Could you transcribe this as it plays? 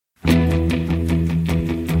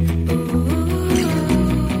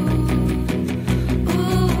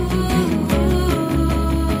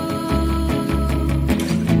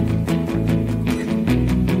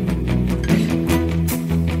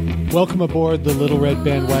Welcome aboard the Little Red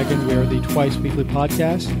Bandwagon. We are the twice-weekly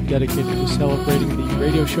podcast dedicated to celebrating the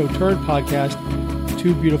radio show turned podcast,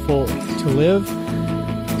 Too Beautiful to Live.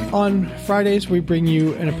 On Fridays, we bring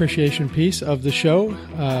you an appreciation piece of the show,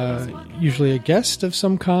 usually a guest of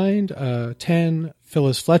some kind.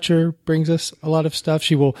 Phyllis Fletcher brings us a lot of stuff.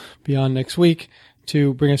 She will be on next week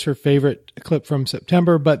to bring us her favorite clip from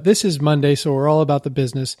September. But this is Monday, so we're all about the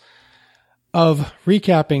business of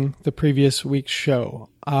recapping the previous week's show.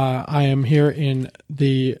 I am here in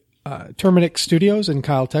the Terminix Studios in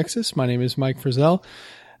Kyle, Texas. My name is Mike Frizzell,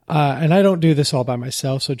 and I don't do this all by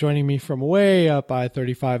myself. So joining me from way up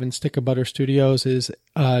I-35 in Stick of Butter Studios is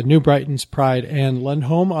New Brighton's pride, Ann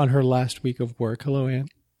Lundholm, on her last week of work. Hello, Ann.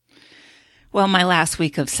 Well, my last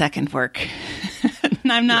week of second work.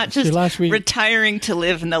 I'm not just retiring to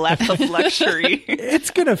live in the lap of luxury.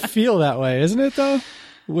 It's going to feel that way, isn't it, though?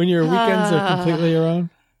 When your weekends are completely your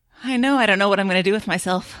own? I know. I don't know what I'm going to do with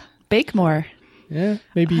myself. Bake more. Yeah,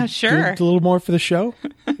 maybe sure. Do a little more for the show.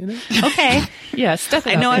 You know? Okay. Yeah, step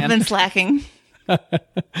it I know up, I've been slacking.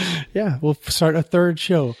 Yeah, we'll start a third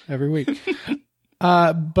show every week.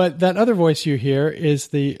 But that other voice you hear is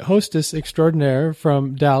the hostess extraordinaire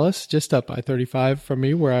from Dallas, just up I-35 from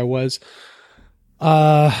me, where I was.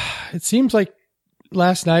 It seems like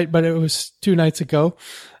last night, but it was 2 nights ago.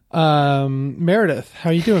 Meredith,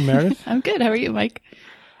 how you doing, Meredith? I'm good. How are you, Mike?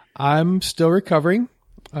 I'm still recovering.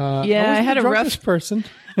 I had a rough person.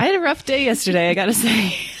 I had a rough day yesterday, I gotta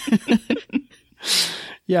say.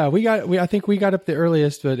 Yeah, I think we got up the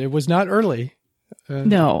earliest, but it was not early.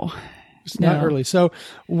 No. It's not early. So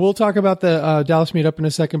we'll talk about the Dallas meetup in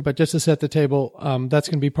a second, but just to set the table, that's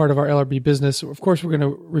going to be part of our LRB business. Of course, we're going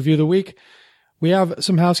to review the week. We have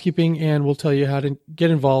some housekeeping, and we'll tell you how to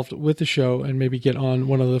get involved with the show and maybe get on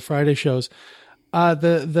one of the Friday shows.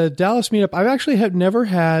 The Dallas meetup, I've actually never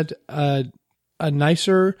had a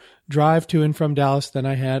nicer drive to and from Dallas than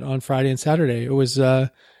I had on Friday and Saturday. It was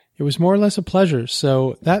more or less a pleasure.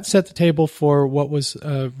 So that set the table for what was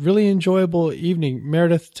a really enjoyable evening.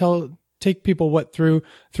 Meredith, take people through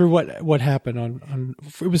what happened on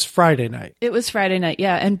it was Friday night. It was Friday night,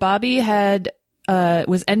 yeah. And Bobby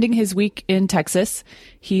was ending his week in Texas.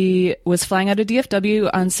 He was flying out of DFW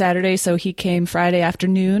on Saturday, so he came Friday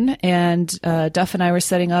afternoon, and Duff and I were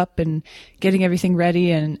setting up and getting everything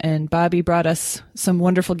ready, and Bobby brought us some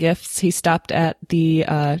wonderful gifts. He stopped at the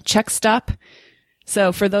Czech stop.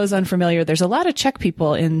 So for those unfamiliar, there's a lot of Czech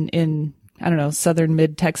people in I don't know, southern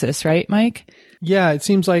mid-Texas, right, Mike? Yeah, it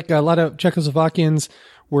seems like a lot of Czechoslovakians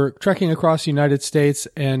were trekking across the United States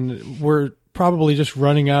and were probably just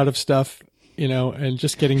running out of stuff, and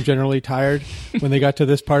just getting generally tired when they got to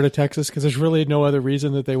this part of Texas, because there's really no other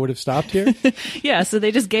reason that they would have stopped here. Yeah, so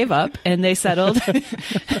they just gave up and they settled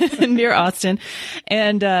near Austin.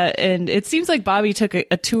 And it seems like Bobby took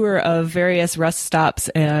a tour of various rest stops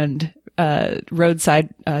and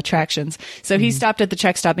roadside attractions. So he stopped at the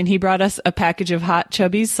Czech stop and he brought us a package of hot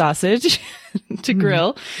Chubby's sausage to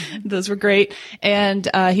grill. Those were great. And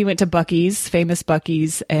he went to Buc-ee's, famous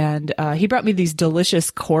Buc-ee's, and he brought me these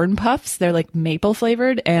delicious corn puffs. They're like maple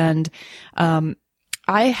flavored. And I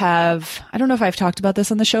don't know if I've talked about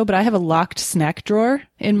this on the show, but I have a locked snack drawer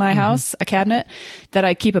in my house, a cabinet that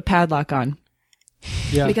I keep a padlock on.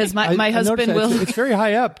 Yeah, because my husband will. It's very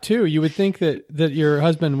high up too. You would think that your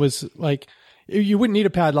husband was like, you wouldn't need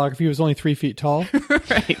a padlock if he was only 3 feet tall,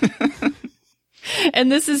 right?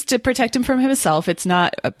 And this is to protect him from himself. It's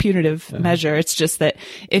not a punitive measure. It's just that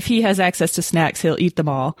if he has access to snacks, he'll eat them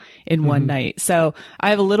all in one night. So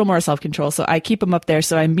I have a little more self-control. So I keep them up there.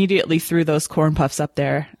 So I immediately threw those corn puffs up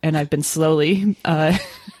there, and I've been slowly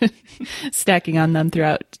stacking on them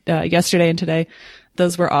throughout yesterday and today.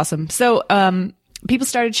 Those were awesome. So people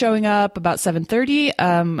started showing up about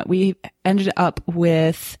 7:30. We ended up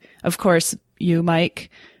with, of course, you, Mike,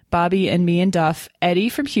 Bobby, and me and Duff. Eddie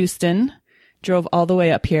from Houston drove all the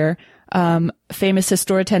way up here. Famous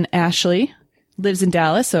historian Ashley lives in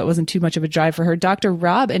Dallas, so it wasn't too much of a drive for her. Dr.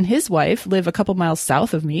 Rob and his wife live a couple miles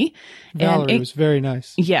south of me. Valerie was very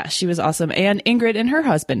nice. Yeah, she was awesome. And Ingrid and her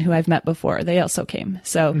husband, who I've met before, they also came.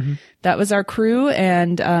 So that was our crew,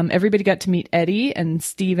 and everybody got to meet Eddie and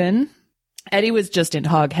Steven. Eddie was just in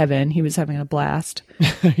hog heaven. He was having a blast.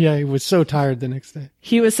 Yeah, he was so tired the next day.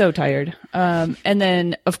 He was so tired. And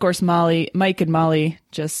then, of course, Mike and Molly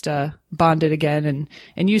just bonded again.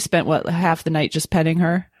 And you spent, half the night just petting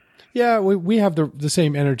her? Yeah, we have the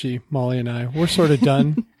same energy, Molly and I. We're sort of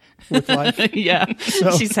done with life. Yeah,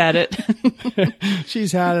 so, she's had it.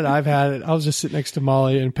 She's had it. I've had it. I'll just sit next to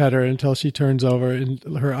Molly and pet her until she turns over and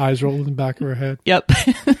her eyes roll in the back of her head. Yep.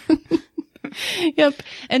 Yep.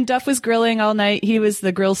 And Duff was grilling all night. He was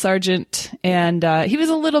the grill sergeant And he was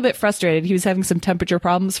a little bit frustrated. He was having some temperature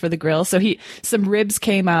problems for the grill. So some ribs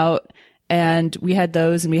came out, and we had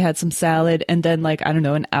those, and we had some salad. And then, like, I don't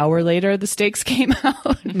know, an hour later, the steaks came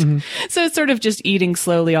out. So it's sort of just eating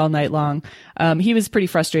slowly all night long. He was pretty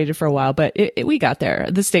frustrated for a while, but we got there.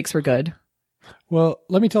 The steaks were good. Well,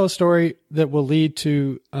 let me tell a story that will lead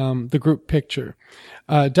to the group picture.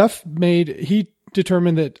 Duff he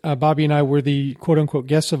determined that Bobby and I were the quote-unquote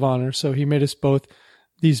guests of honor, so he made us both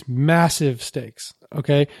these massive steaks,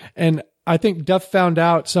 okay? And I think Duff found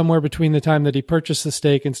out somewhere between the time that he purchased the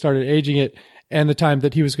steak and started aging it and the time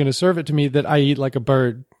that he was going to serve it to me that I eat like a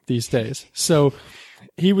bird these days. So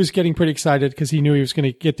he was getting pretty excited because he knew he was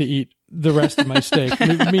going to get to eat the rest of my steak,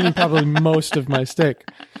 meaning probably most of my steak.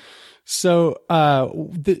 So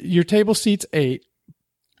your table seats 8,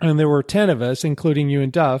 and there were 10 of us, including you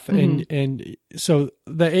and Duff. And so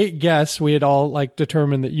the 8 guests, we had all like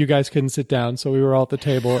determined that you guys couldn't sit down. So we were all at the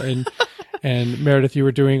table, and Meredith, you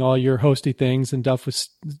were doing all your hosty things, and Duff was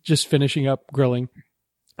just finishing up grilling.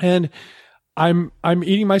 And I'm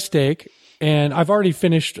eating my steak, and I've already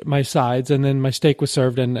finished my sides, and then my steak was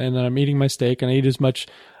served, and then I'm eating my steak, and I eat as much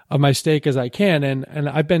of my steak as I can. And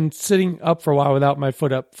I've been sitting up for a while without my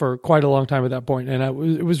foot up for quite a long time at that point, and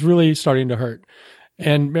it was really starting to hurt.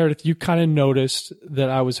 And Meredith, you kind of noticed that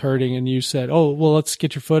I was hurting, and you said, "Oh, well, let's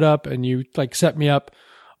get your foot up." And you like set me up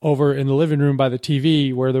over in the living room by the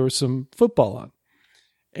TV where there was some football on.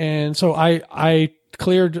 And so I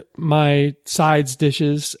cleared my sides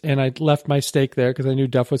dishes, and I left my steak there because I knew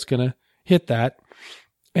Duff was going to hit that.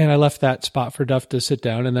 And I left that spot for Duff to sit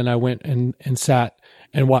down. And then I went and sat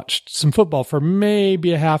and watched some football for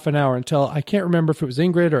maybe a half an hour until I can't remember if it was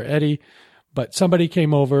Ingrid or Eddie, but somebody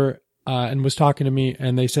came over and was talking to me,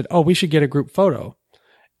 and they said, "Oh, we should get a group photo,"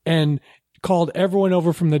 and called everyone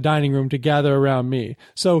over from the dining room to gather around me.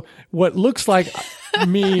 So what looks like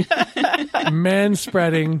me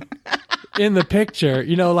manspreading in the picture,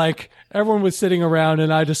 like everyone was sitting around,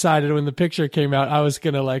 and I decided when the picture came out, I was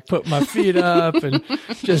going to like put my feet up and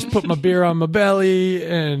just put my beer on my belly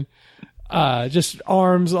and just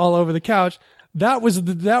arms all over the couch. That was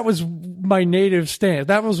my native stance.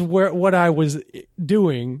 That was what I was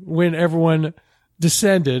doing when everyone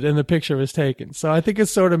descended and the picture was taken. So I think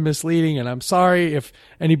it's sort of misleading, and I'm sorry if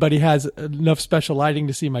anybody has enough special lighting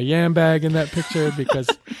to see my yam bag in that picture because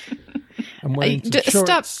I'm wearing some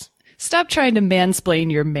shorts. Stop trying to mansplain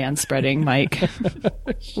your manspreading, Mike.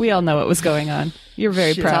 We all know what was going on. You're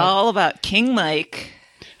very proud. It's all about King Mike.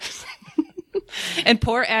 And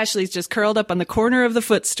poor Ashley's just curled up on the corner of the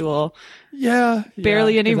footstool. Yeah.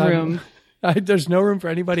 Barely any room. There's no room for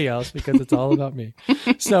anybody else because it's all about me.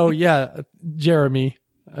 So yeah, Jeremy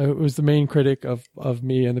was the main critic of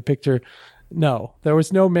me in the picture. No, there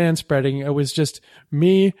was no manspreading. It was just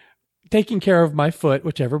me taking care of my foot,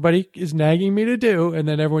 which everybody is nagging me to do, and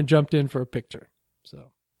then everyone jumped in for a picture.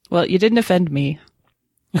 So, well, you didn't offend me.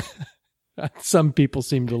 Some people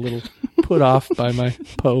seemed a little put off by my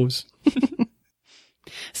pose.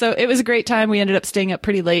 So it was a great time. We ended up staying up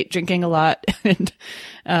pretty late, drinking a lot, and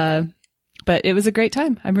but it was a great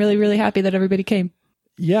time. I'm really, really happy that everybody came.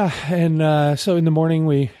 Yeah, and so in the morning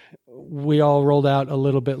we all rolled out a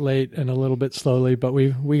little bit late and a little bit slowly, but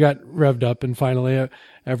we got revved up, and finally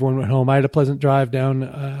everyone went home. I had a pleasant drive down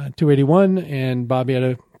 281, and Bobby had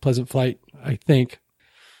a pleasant flight, I think,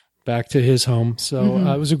 back to his home. So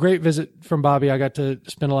it was a great visit from Bobby. I got to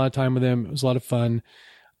spend a lot of time with him. It was a lot of fun.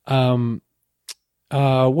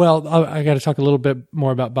 Well, I got to talk a little bit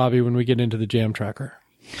more about Bobby when we get into the Jam Tracker.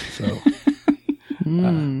 So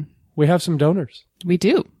we have some donors. We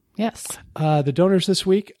do. Yes. The donors this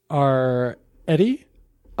week are Eddie.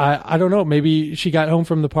 I don't know. Maybe she got home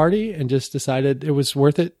from the party and just decided it was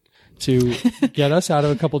worth it to get us out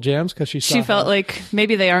of a couple jams because she felt like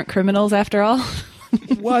maybe they aren't criminals after all.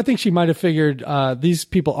 Well, I think she might have figured these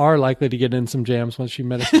people are likely to get in some jams once she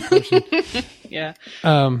met us in person. Yeah.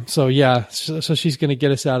 So she's going to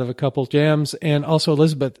get us out of a couple jams. And also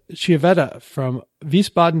Elizabeth Chiavetta from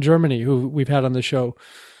Wiesbaden, Germany, who we've had on the show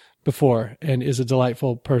before and is a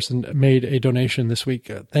delightful person, made a donation this week.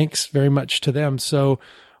 Thanks very much to them. So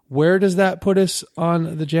where does that put us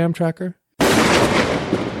on the Jam Tracker?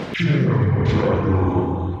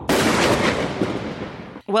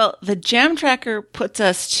 Well, the Jam Tracker puts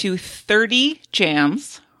us to 30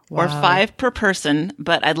 jams, or 5 per person,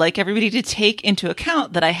 but I'd like everybody to take into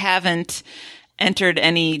account that I haven't entered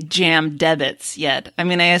any jam debits yet. I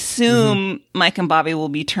mean, I assume Mike and Bobby will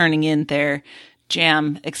be turning in their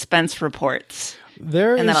jam expense reports.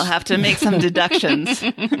 Then I'll have to make some deductions.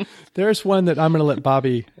 There's one that I'm going to let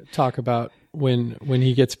Bobby talk about when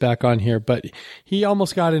he gets back on here, but he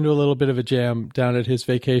almost got into a little bit of a jam down at his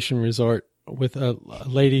vacation resort with a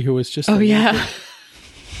lady who was just yeah.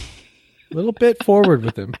 a little bit forward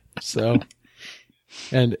with him. So,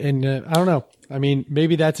 and I don't know. I mean,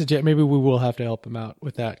 maybe maybe we will have to help him out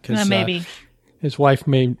with that because maybe his wife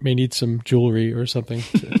may need some jewelry or something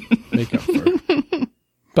to make up for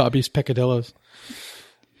Bobby's peccadillos.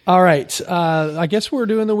 All right. I guess we're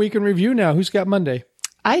doing the week in review now. Who's got Monday?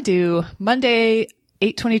 I do. Monday,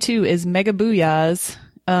 8/22 is Mega Booyahs.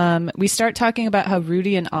 We start talking about how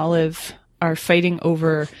Rudy and Olive are fighting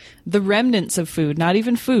over the remnants of food, not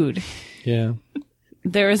even food. Yeah.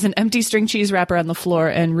 There is an empty string cheese wrapper on the floor,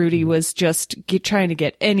 and Rudy was just trying to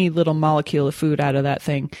get any little molecule of food out of that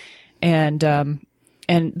thing. And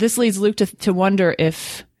this leads Luke to wonder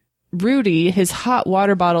if Rudy, his hot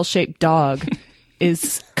water bottle shaped dog,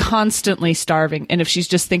 is constantly starving, and if she's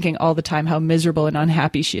just thinking all the time how miserable and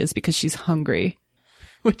unhappy she is because she's hungry,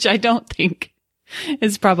 which I don't think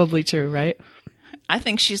is probably true, right? I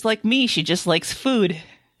think she's like me. She just likes food.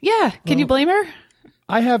 Yeah. Can you blame her?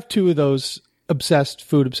 I have two of those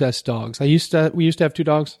food obsessed dogs. We used to have two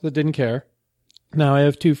dogs that didn't care. Now I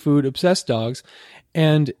have two food obsessed dogs.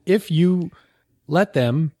 And if you let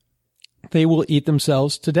them, they will eat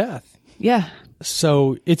themselves to death. Yeah.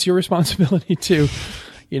 So it's your responsibility to,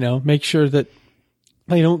 make sure that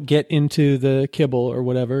they don't get into the kibble or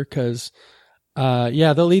whatever. Cause,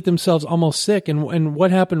 they'll eat themselves almost sick. And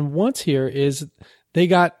what happened once here is they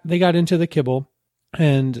got into the kibble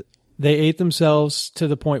and they ate themselves to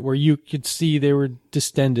the point where you could see they were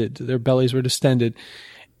distended. Their bellies were distended.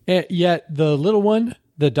 And yet the little one,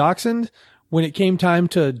 the dachshund, when it came time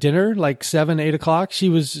to dinner, like 7, 8 o'clock, she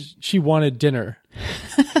wanted dinner.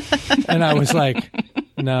 And I was like,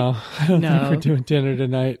 no, I don't think we're doing dinner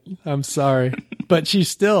tonight. I'm sorry. But she's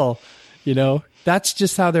still, that's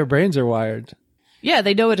just how their brains are wired. Yeah,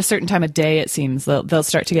 they know at a certain time of day, it seems, they'll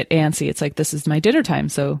start to get antsy. It's like, this is my dinner time,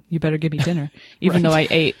 so you better give me dinner. Even though I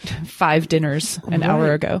ate 5 dinners an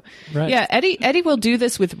hour ago. Right. Yeah, Eddie will do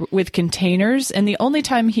this with containers, and the only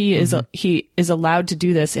time he is allowed to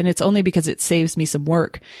do this, and it's only because it saves me some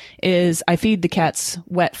work, is I feed the cats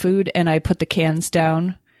wet food and I put the cans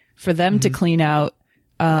down for them to clean out,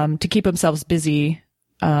 to keep themselves busy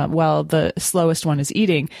while the slowest one is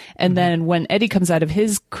eating. And then when Eddie comes out of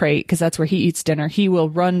his crate, because that's where he eats dinner, he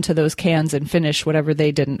will run to those cans and finish whatever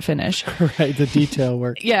they didn't finish. Right, the detail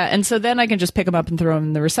work. Yeah, and so then I can just pick them up and throw them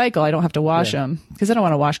in the recycle. I don't have to wash them because I don't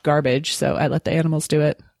want to wash garbage, so I let the animals do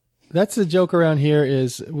it. That's the joke around here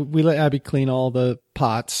is we let Abby clean all the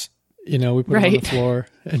pots. We put them on the floor,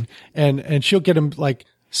 and she'll get them like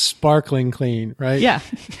sparkling clean, right? Yeah.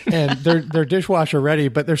 And they're dishwasher ready,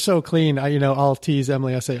 but they're so clean. I'll tease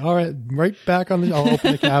Emily. I say, all right back on I'll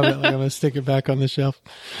open the cabinet. Like I'm going to stick it back on the shelf.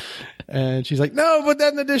 And she's like, no, put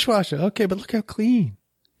that in the dishwasher. Okay. But look how clean.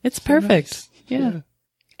 It's perfect. Nice. Yeah.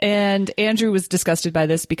 And Andrew was disgusted by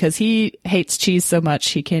this because he hates cheese so much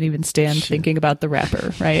he can't even stand thinking about the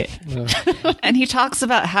wrapper, right? And he talks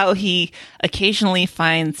about how he occasionally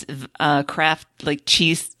finds Kraft like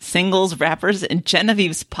cheese singles wrappers in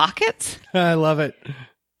Genevieve's pockets. I love it.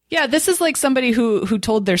 Yeah, this is like somebody who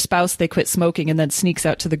told their spouse they quit smoking and then sneaks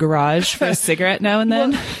out to the garage for a cigarette now and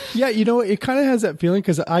then. Well, yeah, it kind of has that feeling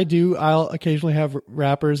because I'll occasionally have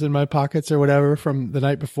wrappers in my pockets or whatever from the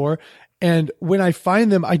night before. And when I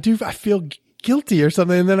find them, I feel guilty or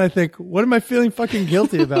something. And then I think, what am I feeling fucking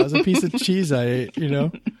guilty about? It's a piece of cheese I ate,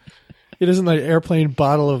 It isn't like an airplane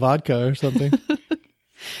bottle of vodka or something.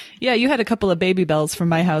 Yeah, you had a couple of Baby Bells from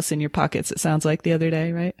my house in your pockets, it sounds like, the other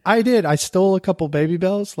day, right? I did. I stole a couple Baby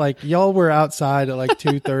Bells. Like, y'all were outside at like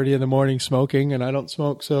 2:30 in the morning smoking, and I don't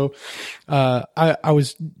smoke. So I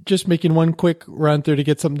was just making one quick run through to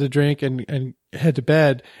get something to drink and head to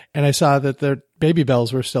bed. And I saw that the Baby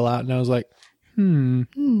Bells were still out. And I was like, I'm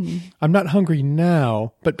not hungry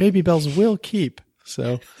now, but Baby Bells will keep.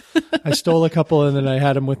 So I stole a couple and then I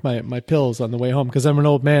had them with my pills on the way home because I'm an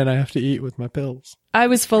old man. I have to eat with my pills. I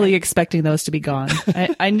was fully expecting those to be gone.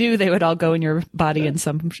 I knew they would all go in your body in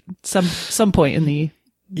some point in the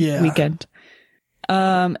weekend.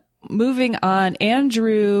 Moving on,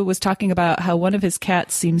 Andrew was talking about how one of his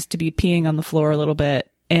cats seems to be peeing on the floor a little bit.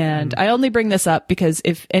 And I only bring this up because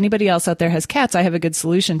if anybody else out there has cats, I have a good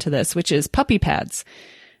solution to this, which is puppy pads.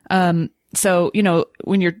 So,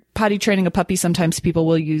 when you're potty training a puppy, sometimes people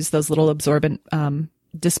will use those little absorbent,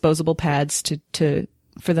 disposable pads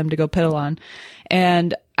for them to go piddle on.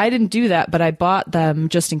 And I didn't do that, but I bought them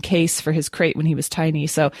just in case for his crate when he was tiny.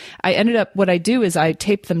 So what I do is I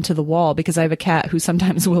tape them to the wall because I have a cat who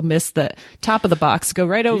sometimes will miss the top of the box, go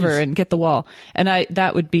right over and get the wall. And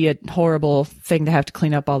that would be a horrible thing to have to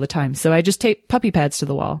clean up all the time. So I just tape puppy pads to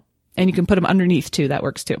the wall, and you can put them underneath too. That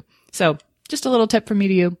works too. So just a little tip from me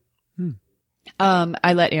to you.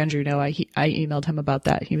 I let Andrew know. I emailed him about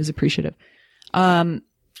that. He was appreciative.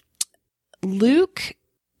 Luke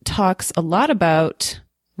talks a lot about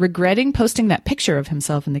regretting posting that picture of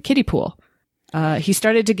himself in the kiddie pool. He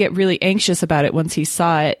started to get really anxious about it once he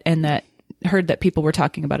saw it and heard that people were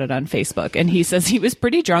talking about it on Facebook. And he says he was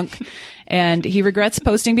pretty drunk and he regrets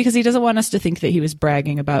posting because he doesn't want us to think that he was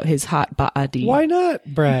bragging about his hot body. Why not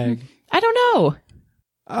brag? I don't know.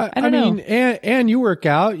 I don't know. And you work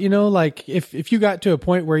out, like if you got to a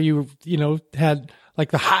point where you had like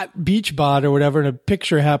the hot beach bod or whatever and a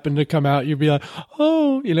picture happened to come out, you'd be like,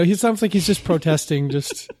 oh, he sounds like he's just protesting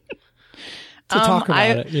just to talk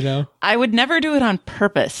about it, I would never do it on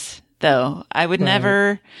purpose, though. I would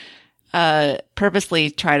never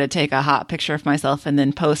purposely try to take a hot picture of myself and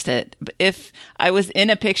then post it. If I was in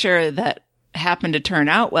a picture that happened to turn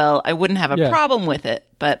out well, I wouldn't have a problem with it,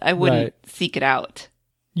 but I wouldn't seek it out.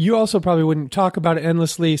 You also probably wouldn't talk about it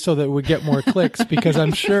endlessly so that it would get more clicks because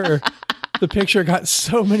I'm sure the picture got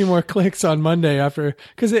so many more clicks on Monday after,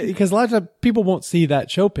 because a lot of times people won't see that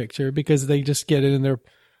show picture because they just get it in their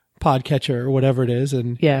podcatcher or whatever it is.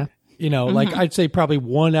 And, like I'd say probably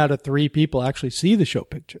 1 out of 3 people actually see the show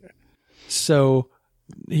picture. So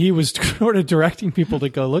he was sort of directing people to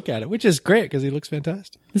go look at it, which is great because he looks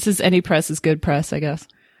fantastic. This is any press is good press, I guess.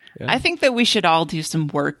 Yeah. I think that we should all do some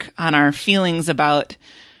work on our feelings about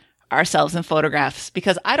ourselves in photographs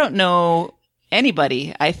because I don't know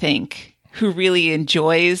anybody, I think, who really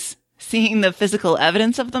enjoys seeing the physical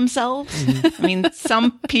evidence of themselves. Mm-hmm. I mean,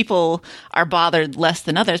 some people are bothered less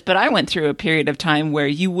than others, but I went through a period of time where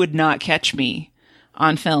you would not catch me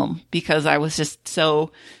on film because I was just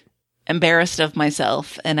so embarrassed of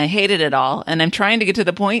myself and I hated it all. And I'm trying to get to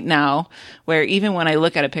the point now where even when I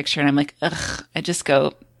look at a picture and I'm like, ugh, I just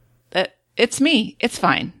go, it's me. It's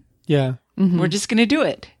fine. Yeah. Mm-hmm. We're just going to do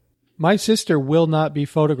it. My sister will not be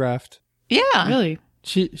photographed. Yeah. Really?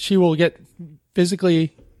 She will get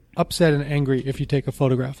physically upset and angry if you take a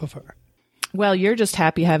photograph of her. Well, you're just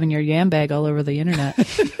happy having your yam bag all over the internet.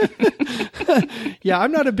 Yeah,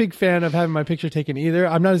 I'm not a big fan of having my picture taken either.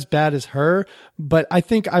 I'm not as bad as her, but I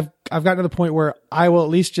think I've gotten to the point where I will at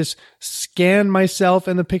least just scan myself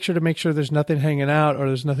in the picture to make sure there's nothing hanging out or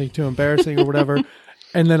there's nothing too embarrassing or whatever.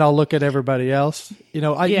 And then I'll look at everybody else.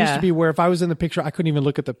 I used to be where if I was in the picture, I couldn't even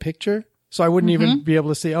look at the picture. So I wouldn't even be able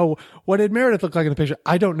to see, oh, what did Meredith look like in the picture?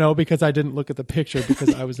 I don't know because I didn't look at the picture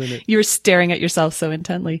because I was in it. You were staring at yourself so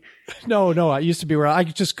intently. No, I used to be where I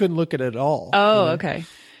just couldn't look at it at all. Oh, okay.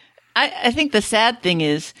 I think the sad thing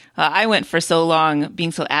is I went for so long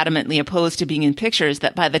being so adamantly opposed to being in pictures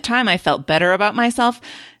that by the time I felt better about myself,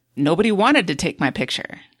 nobody wanted to take my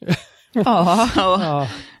picture. Oh.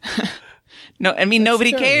 No, I mean,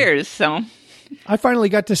 nobody cares. So I finally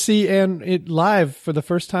got to see Anne it live for the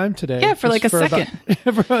first time today. Yeah, for like a second.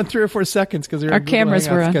 For about 3 or 4 seconds because our cameras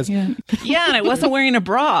were on. Yeah, and I wasn't wearing a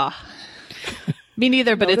bra. Me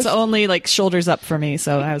neither, but it's only like shoulders up for me.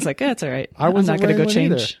 So I was like, it's all right. I'm not going to go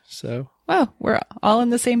change. Either, so well, we're all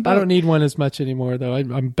in the same boat. I don't need one as much anymore, though.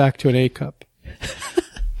 I'm back to an A cup.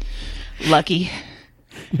 Lucky.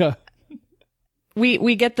 Yeah.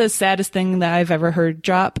 We get the saddest thing that I've ever heard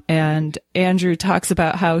drop, and Andrew talks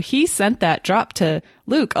about how he sent that drop to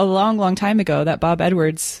Luke a long, long time ago, that Bob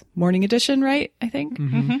Edwards morning edition, right? I think.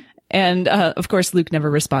 Mm-hmm. And, of course, Luke never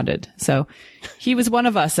responded. So he was one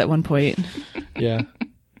of us at one point. Yeah.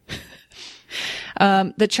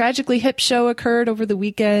 The Tragically Hip show occurred over the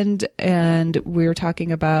weekend, and we were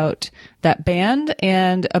talking about that band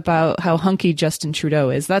and about how hunky Justin Trudeau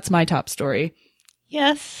is. That's my top story.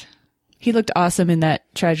 Yes. He looked awesome in that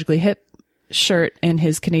Tragically Hip shirt and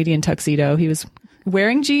his Canadian tuxedo. He was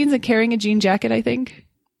wearing jeans and carrying a jean jacket, I think.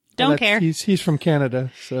 Don't care. He's from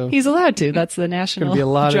Canada, so he's allowed to. That's the national going to be a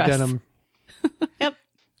lot dress. of denim. Yep.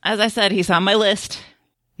 As I said, he's on my list.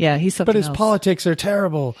 Yeah, he's something But his else. politics are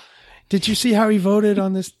terrible. Did you see how he voted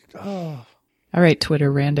on this? Oh. All right,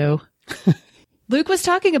 Twitter rando. Luke was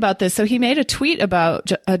talking about this, so he made a tweet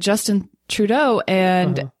about Justin Trudeau,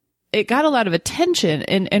 and it got a lot of attention.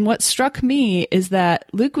 And what struck me is that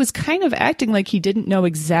Luke was kind of acting like he didn't know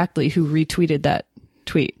exactly who retweeted that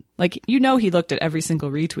tweet. Like, he looked at every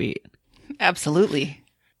single retweet. Absolutely.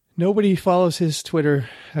 Nobody follows his Twitter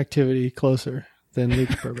activity closer than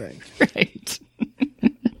Luke Burbank. Right.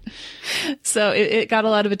 So it got a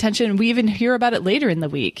lot of attention. We even hear about it later in the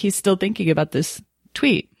week. He's still thinking about this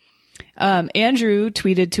tweet. Andrew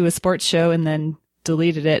tweeted to a sports show and then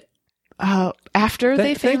deleted it after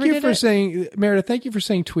they favorited Thank you for it. saying, Meredith, thank you for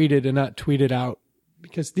saying tweeted and not tweeted out.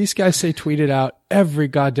 Because these guys say tweeted out every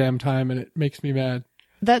goddamn time and it makes me mad.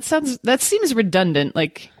 That seems redundant.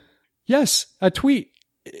 Like, yes, a tweet,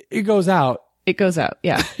 it goes out It goes out.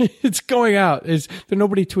 Yeah. It's going out.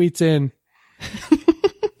 Nobody tweets in.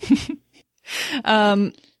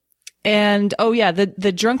 And oh yeah,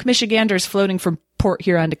 the drunk Michiganders floating from Port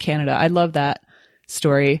Huron to Canada. I love that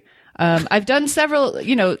story. I've done several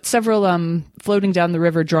floating down the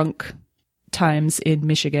river drunk times in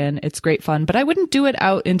Michigan. It's great fun, but I wouldn't do it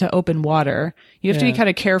out into open water. You have to be kind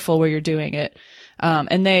of careful where you're doing it.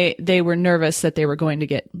 And they were nervous that they were going to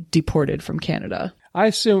get deported from Canada. I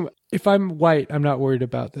assume if I'm white, I'm not worried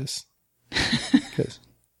about this. Because,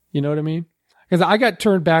 you know what I mean? Because I got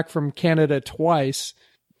turned back from Canada twice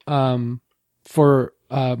for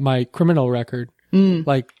my criminal record.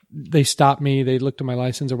 Like, they stopped me, they looked at my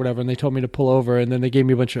license or whatever, and they told me to pull over, and then they gave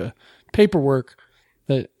me a bunch of paperwork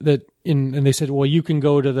and they said, well, you can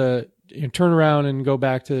go to turn around and go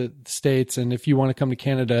back to the States, and if you want to come to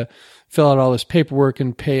Canada, fill out all this paperwork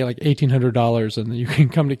and pay like $1,800, and then you can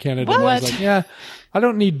come to Canada. What? And I was like, yeah, I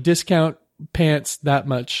don't need discount pants that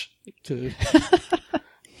much to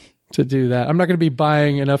do that. I'm not going to be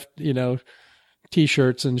buying enough,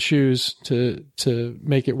 T-shirts and shoes to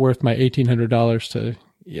make it worth my $1,800 to,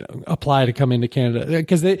 apply to come into Canada.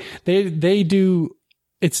 Because they do,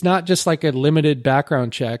 it's not just like a limited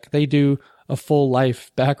background check. They do a full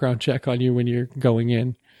life background check on you when you're going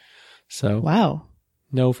in. So wow.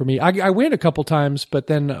 No, for me, I went a couple times, but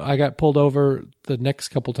then I got pulled over the next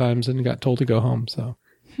couple times and got told to go home. So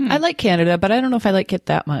I like Canada, but I don't know if I like it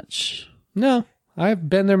that much. No, I've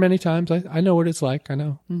been there many times. I know what it's like. I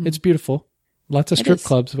know it's beautiful. Lots of strip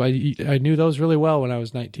clubs. I knew those really well when I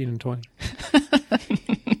was 19 and 20.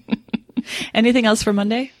 Anything else for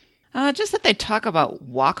Monday? Just that they talk about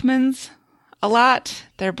Walkmans a lot.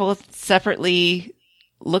 They're both separately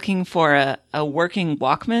looking for a working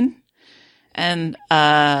Walkman. And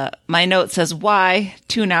my note says, why?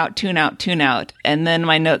 Tune out, tune out, tune out. And then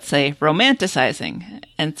my notes say romanticizing.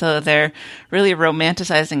 And so they're really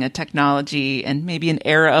romanticizing a technology and maybe an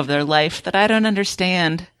era of their life that I don't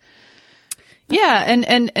understand. Yeah,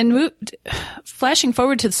 and flashing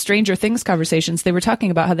forward to the Stranger Things conversations, they were talking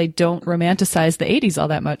about how they don't romanticize the 80s all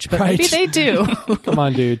that much, but maybe they do. Come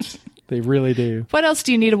on, dudes. They really do. What else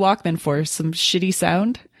do you need a Walkman for? Some shitty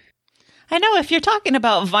sound? I know if you're talking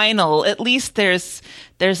about vinyl, at least there's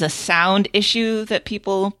a sound issue that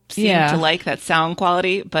people seem to like, that sound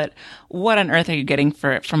quality, but what on earth are you getting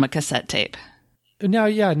from a cassette tape? Now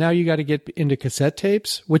you got to get into cassette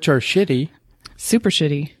tapes, which are shitty. Super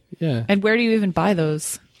shitty. Yeah. And where do you even buy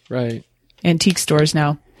those? Right. Antique stores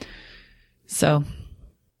now. So,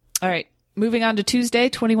 all right. Moving on to Tuesday,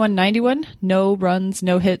 2191. No runs,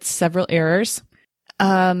 no hits, several errors.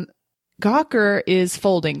 Gawker is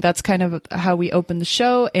folding. That's kind of how we open the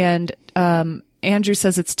show. And Andrew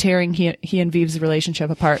says it's tearing he and Viv's relationship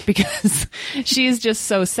apart because she's just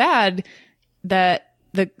so sad that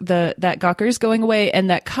that Gawker is going away and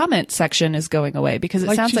that comment section is going away because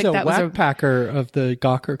it sounds like that was a whack-packer of the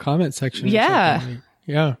Gawker comment section. Yeah.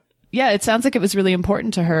 Yeah. Yeah. It sounds like it was really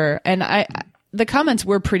important to her. And the comments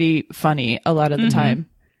were pretty funny a lot of the time.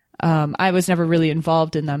 I was never really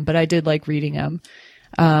involved in them, but I did like reading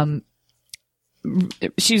them.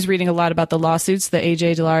 She's reading a lot about the lawsuits, the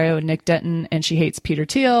AJ Delario and Nick Denton, and she hates Peter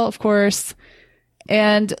Thiel, of course.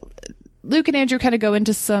 And Luke and Andrew kind of go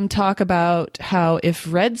into some talk about how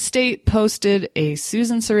if Red State posted a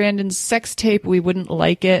Susan Sarandon sex tape, we wouldn't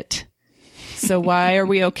like it. So why are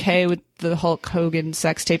we okay with the Hulk Hogan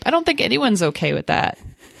sex tape? I don't think anyone's okay with that.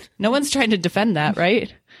 No one's trying to defend that,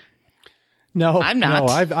 right? No, I'm not.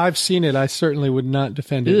 No, I've seen it. I certainly would not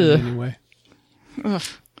defend it in any way. Ugh.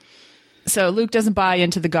 So Luke doesn't buy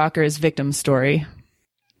into the Gawker's victim story.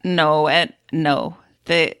 No.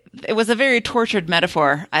 It was a very tortured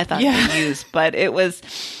metaphor, I thought they used, but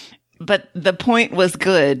the point was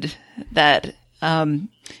good that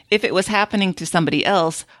if it was happening to somebody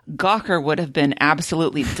else, Gawker would have been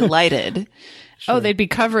absolutely delighted. Sure. Oh, they'd be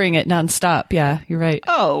covering it nonstop. Yeah, you're right.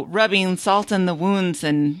 Oh, rubbing salt in the wounds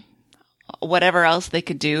and whatever else they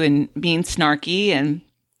could do and being snarky. And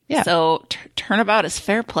so turnabout is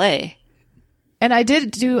fair play. And I did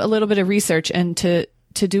do a little bit of research and to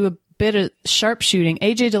do a bit of sharpshooting.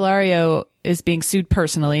 AJ Delario is being sued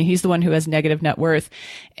personally. He's the one who has negative net worth.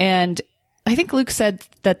 And I think Luke said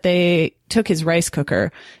that they took his rice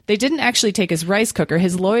cooker. They didn't actually take his rice cooker.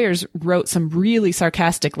 His lawyers wrote some really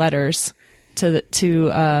sarcastic letters to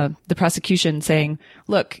the prosecution saying,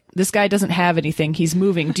 look, this guy doesn't have anything. He's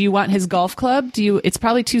moving. Do you want his golf club? It's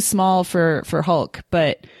probably too small for Hulk,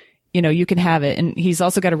 but you can have it. And he's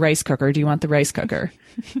also got a rice cooker. Do you want the rice cooker?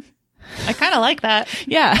 I kind of like that.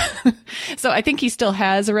 Yeah. So I think he still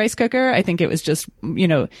has a rice cooker. I think it was just,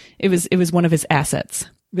 it was one of his assets.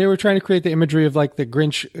 They were trying to create the imagery of like the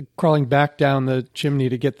Grinch crawling back down the chimney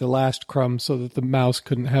to get the last crumb so that the mouse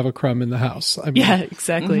couldn't have a crumb in the house. I mean, Yeah,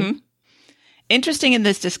 exactly. Mm-hmm. Interesting in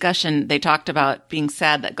this discussion, they talked about being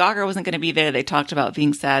sad that Gawker wasn't going to be there. They talked about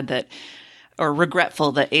being sad that, or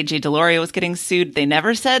regretful that AJ Deloria was getting sued. They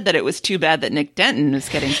never said that it was too bad that Nick Denton was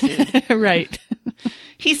getting sued. Right.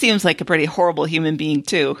 He seems like a pretty horrible human being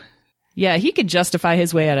too. Yeah, he could justify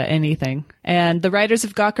his way out of anything. And the writers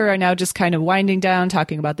of Gawker are now just kind of winding down,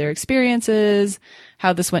 talking about their experiences,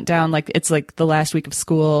 how this went down. Like, it's like the last week of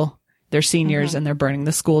school. They're seniors and they're burning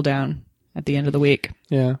the school down at the end of the week.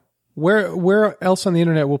 Yeah. Where else on the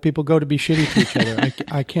internet will people go to be shitty to each other?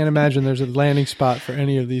 I can't imagine there's a landing spot for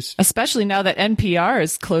any of these. Especially now that NPR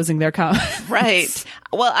is closing their comments. Right.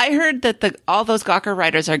 Well, I heard that all those Gawker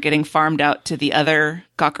writers are getting farmed out to the other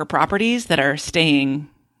Gawker properties that are staying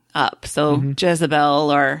up. So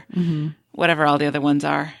Jezebel or whatever all the other ones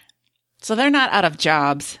are. So they're not out of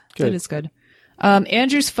jobs. Good. That is good.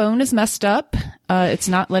 Andrew's phone is messed up. It's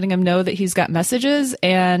not letting him know that he's got messages,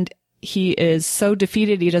 and he is so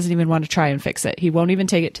defeated he doesn't even want to try and fix it. He won't even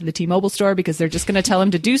take it to the T-Mobile store because they're just going to tell him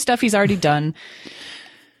to do stuff he's already done.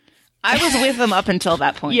 I was with them up until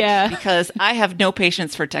that point. Yeah. Because I have no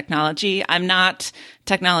patience for technology. I'm not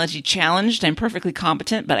technology challenged. I'm perfectly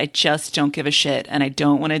competent, but I just don't give a shit and I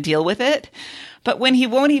don't want to deal with it. But when he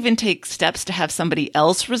won't even take steps to have somebody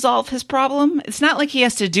else resolve his problem, it's not like he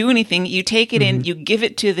has to do anything. You take it in, you give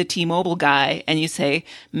it to the T-Mobile guy and you say,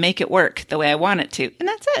 make it work the way I want it to. And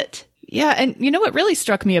that's it. Yeah, and you know what really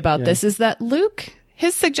struck me about this is that Luke,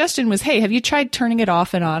 his suggestion was, hey, have you tried turning it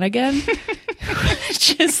off and on again?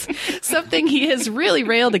 Which is something he has really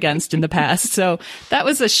railed against in the past. So that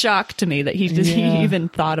was a shock to me that he even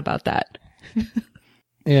thought about that.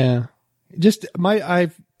 Yeah.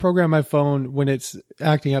 I've programmed my phone when it's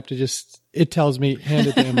acting up to it tells me, hand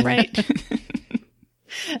it to Emily. Right.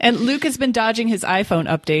 And Luke has been dodging his iPhone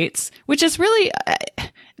updates, which is really,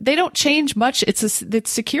 they don't change much. It's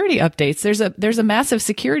security updates. There's a massive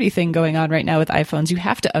security thing going on right now with iPhones. You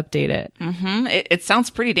have to update it. Mm-hmm. It sounds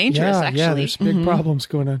pretty dangerous, actually. Yeah, there's big problems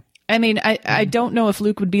going on. I mean, I don't know if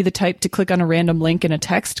Luke would be the type to click on a random link in a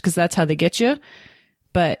text because that's how they get you,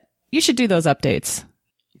 but you should do those updates.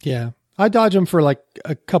 Yeah. I dodge them for like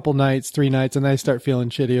a couple nights, 3 nights, and then I start feeling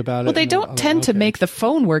shitty about it. Well, they don't tend to make the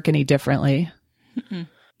phone work any differently.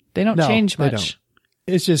 They don't change much. They don't.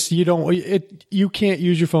 It's just you can't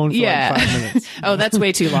use your phone for like 5 minutes. Oh, that's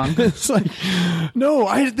way too long. It's like,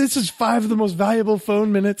 no, this is 5 of the most valuable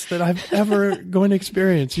phone minutes that I've ever going to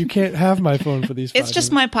experience. You can't have my phone for these 5 It's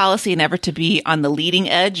just minutes. my policy never to be on the leading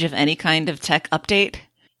edge of any kind of tech update.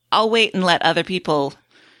 I'll wait and let other people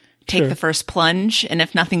take the first plunge, and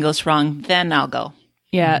if nothing goes wrong, then I'll go.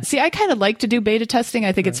 Yeah. See, I kind of like to do beta testing.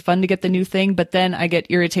 I think it's fun to get the new thing, but then I get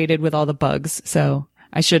irritated with all the bugs. So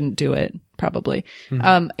I shouldn't do it, probably.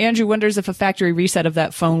 Andrew wonders if a factory reset of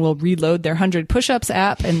that phone will reload their 100 push-ups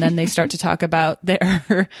app, and then they start to talk about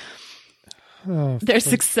their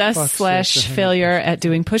success / failure at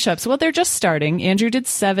doing push-ups. Well, they're just starting. Andrew did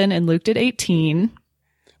 7 and Luke did 18.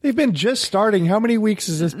 They've been just starting. How many weeks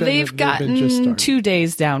has this been? They've gotten 2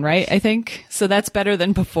 days down, right? I think. So that's better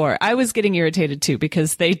than before. I was getting irritated too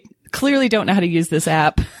because they clearly don't know how to use this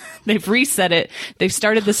app. They've reset it. They've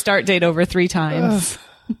started the start date over 3 times.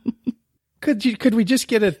 Could we just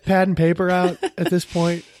get a pad and paper out at this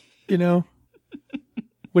point? You know?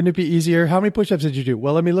 Wouldn't it be easier? How many push-ups did you do?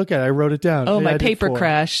 Well, let me look at it. I wrote it down. Oh, Today my I did paper 4.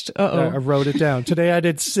 crashed. I wrote it down. Today I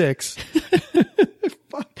did 6.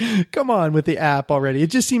 Come on with the app already. It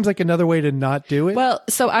just seems like another way to not do it. Well,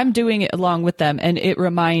 so I'm doing it along with them, and it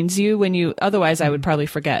reminds you otherwise I would probably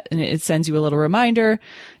forget, and it sends you a little reminder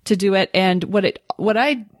to do it. And what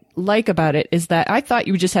I like about it is that I thought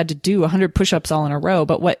you just had to do 100 push-ups all in a row,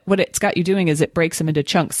 but what it's got you doing is it breaks them into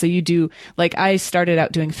chunks. So you do, like, I started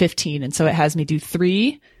out doing 15, and so it has me do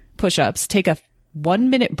 3 push-ups, take a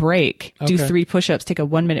 1-minute break, do 3 push-ups, take a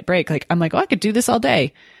 1-minute break. Like, I'm like, oh, I could do this all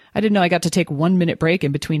day. I didn't know I got to take 1-minute break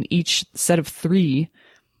in between each set of 3.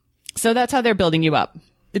 So that's how they're building you up.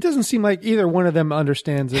 It doesn't seem like either one of them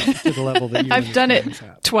understands it to the level that you I've done it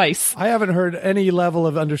have. twice. I haven't heard any level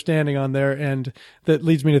of understanding on their end that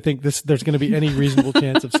leads me to think there's going to be any reasonable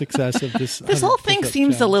chance of success of this. This whole thing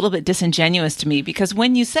seems a little bit disingenuous to me because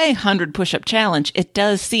when you say 100 push-up challenge, it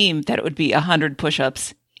does seem that it would be 100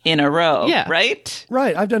 push-ups in a row, right?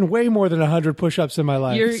 Right. I've done way more than 100 push-ups in my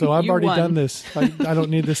life, so I've already done this. I don't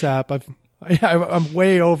need this app. I'm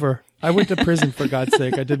way over. I went to prison, for God's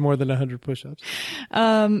sake. I did more than 100 push-ups.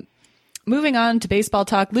 Moving on to baseball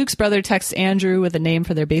talk. Luke's brother texts Andrew with a name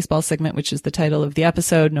for their baseball segment, which is the title of the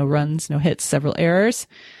episode. No runs, no hits, several errors.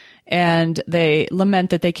 and they lament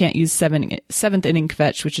that they can't use seventh inning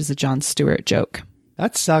kvetch, which is a Jon Stewart joke.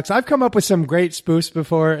 That sucks. I've come up with some great spoofs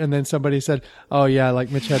before, and then somebody said, "Oh yeah, like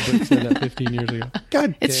Mitch Hedberg said that 15 years ago."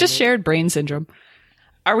 God, it's just shared brain syndrome.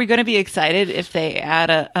 Are we going to be excited if they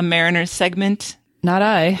add a Mariners segment? Not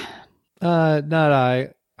I.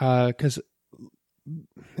 Because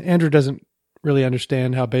Andrew doesn't really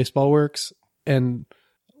understand how baseball works, and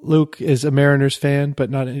Luke is a Mariners fan, but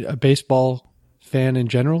not a baseball fan in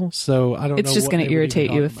general. So I don't know. It's just going to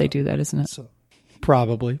irritate you if they do that, isn't it? So,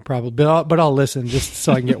 probably. But I'll listen just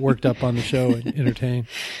so I can get worked up on the show and entertain.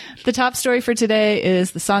 The top story for today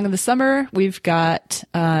is the song of the summer. We've got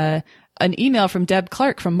an email from Deb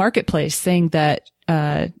Clark from Marketplace saying that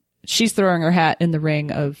she's throwing her hat in the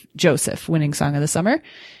ring of Joseph winning song of the summer.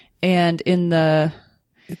 And in the...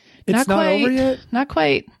 It's not over yet? Not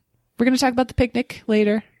quite. We're going to talk about the picnic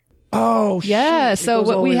later. Oh, yeah. Shit. So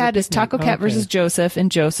what we had is Taco Cat versus Joseph,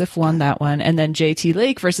 and Joseph won that one. And then JT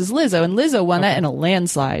Lake versus Lizzo, and Lizzo won that in a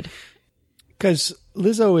landslide. Because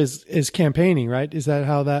Lizzo is campaigning, right? Is that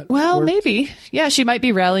how that works? Maybe. Yeah, she might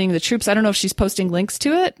be rallying the troops. I don't know if she's posting links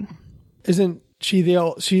to it. Isn't she the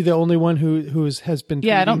only one who has been?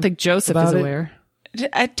 Yeah, I don't think Joseph is aware.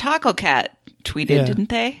 Taco Cat tweeted, didn't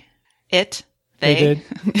they? They did.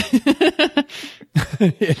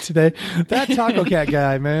 Today, that Taco Cat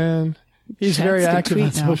guy, man, he's very active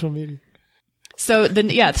on social media. So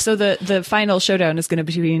the final showdown is going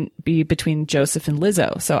to be between Joseph and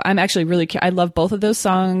Lizzo. So I'm actually I love both of those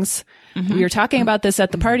songs. Mm-hmm. We were talking about this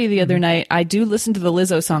at the party the other night. I do listen to the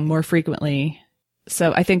Lizzo song more frequently.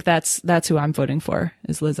 So I think that's who I'm voting for,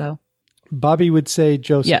 is Lizzo. Bobby would say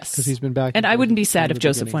Joseph. Yes. Because he's been back. And I wouldn't be sad if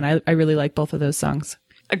Joseph won. I really like both of those songs.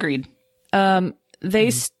 Agreed.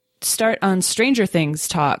 They start on Stranger Things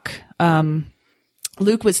talk.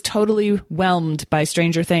 Luke was totally whelmed by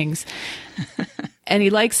Stranger Things. And he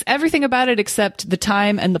likes everything about it except the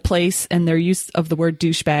time and the place and their use of the word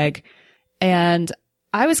douchebag. And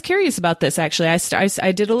I was curious about this, actually.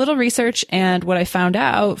 I did a little research, and what I found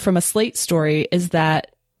out from a Slate story is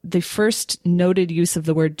that the first noted use of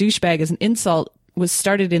the word douchebag as an insult was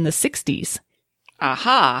started in the 60s.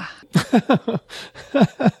 Aha.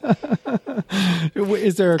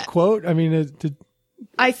 Is there a quote? I mean, is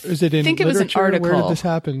it in think it was an article. Where did this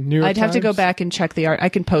happen? New York I'd have Times? to go back and check the art. I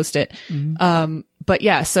can post it. Mm-hmm. But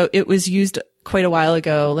yeah, so it was used quite a while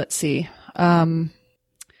ago. Let's see.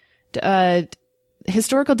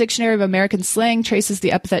 Historical Dictionary of American Slang traces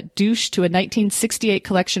the epithet douche to a 1968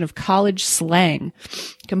 collection of college slang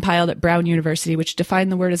compiled at Brown University, which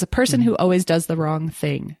defined the word as a person who always does the wrong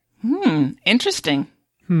thing. Interesting.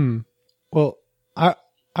 Well, I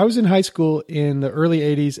was in high school in the early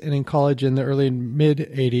 80s and in college in the early and mid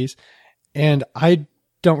 80s, and I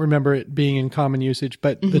don't remember it being in common usage,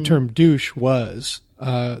 but the term douche was.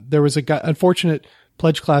 There was a unfortunate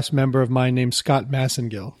pledge class member of mine named Scott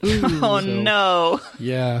Massengill. No.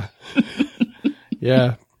 Yeah.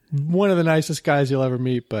 Yeah. One of the nicest guys you'll ever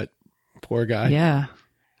meet, but poor guy. Yeah.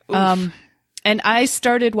 And I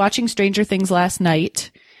started watching Stranger Things last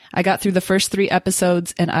night. I got through the first 3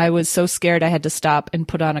 episodes, and I was so scared I had to stop and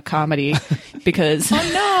put on a comedy because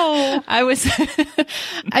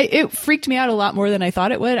it freaked me out a lot more than I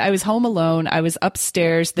thought it would. I was home alone. I was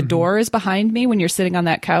upstairs. The door is behind me when you're sitting on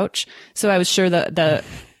that couch. So I was sure that the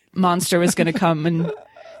monster was going to come and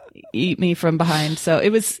eat me from behind. So it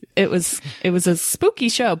was a spooky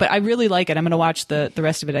show, but I really like it. I'm going to watch the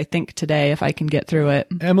rest of it, I think, today if I can get through it.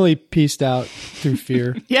 Emily pieced out through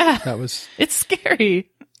fear. Yeah. It's scary.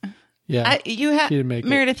 Yeah,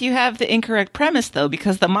 Meredith, you have the incorrect premise, though,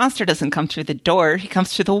 because the monster doesn't come through the door. He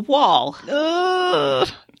comes through the wall. Ugh.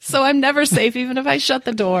 So I'm never safe, even if I shut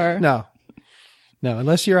the door. No,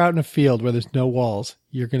 unless you're out in a field where there's no walls,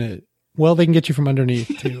 they can get you from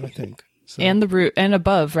underneath, too, I think. So. And the root and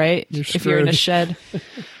above, right? If you're in a shed.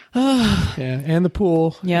 Yeah, and the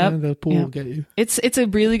pool. Yeah, the pool will get you. It's a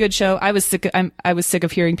really good show. I was sick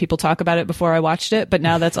of hearing people talk about it before I watched it, but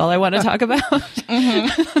now that's all I want to talk about.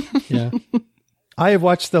 Yeah, I have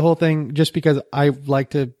watched the whole thing just because I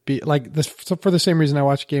like to be like this for the same reason I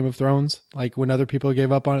watched Game of Thrones. Like when other people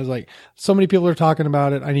gave up on it, it's like so many people are talking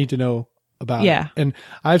about it. I need to know about it. And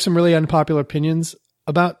I have some really unpopular opinions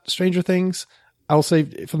about Stranger Things. I will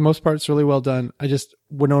say for the most part, it's really well done.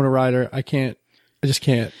 Winona Ryder, I just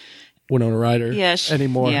can't Winona Ryder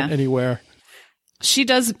anymore, anywhere. She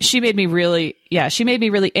made me really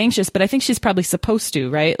anxious, but I think she's probably supposed to,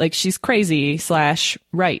 right? Like she's crazy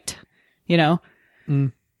 / right, you know?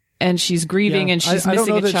 And she's grieving and she's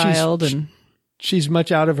missing a child she's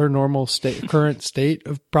much out of her normal current state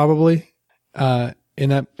of probably, in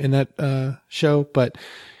that show. But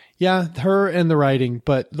Yeah, her and the writing,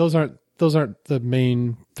 but those aren't the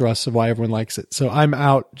main thrusts of why everyone likes it. So I'm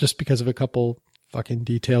out just because of a couple fucking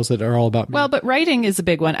details that are all about me. Well, but writing is a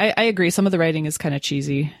big one. I agree. Some of the writing is kind of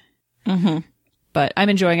cheesy. Mm-hmm. But I'm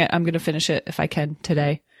enjoying it. I'm going to finish it if I can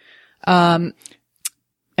today.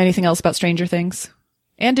 Anything else about Stranger Things?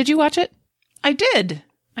 Anne, did you watch it? I did.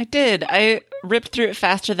 I ripped through it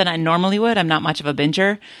faster than I normally would. I'm not much of a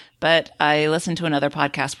binger, but I listened to another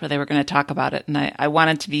podcast where they were going to talk about it, and I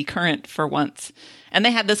wanted to be current for once. And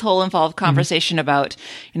they had this whole involved conversation about,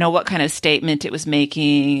 what kind of statement it was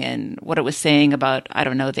making and what it was saying about, I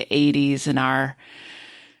don't know, the 80s and our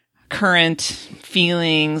current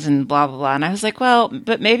feelings and blah, blah, blah. And I was like, well,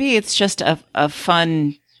 but maybe it's just a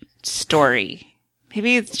fun story.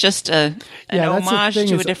 Maybe it's just an homage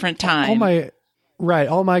to a different time.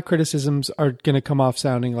 All my criticisms are going to come off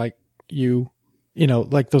sounding like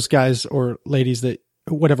like those guys or ladies that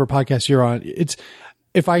whatever podcast you're on. It's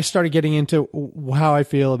if I started getting into how I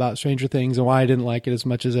feel about Stranger Things and why I didn't like it as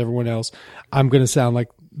much as everyone else, I'm going to sound like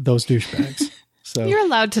those douchebags. So you're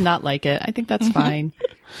allowed to not like it. I think that's fine.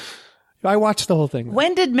 I watched the whole thing.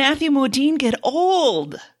 When did Matthew Modine get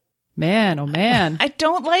old? Man, oh man. I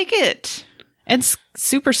don't like it. And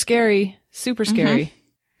super scary. Super scary.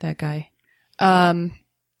 That guy.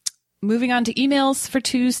 Moving on to emails for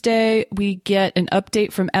Tuesday, we get an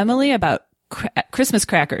update from Emily about Christmas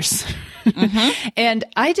crackers. And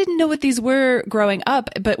I didn't know what these were growing up,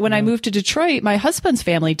 but when I moved to Detroit, my husband's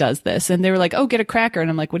family does this, and they were like, "Oh, get a cracker." And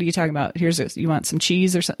I'm like, "What are you talking about? You want some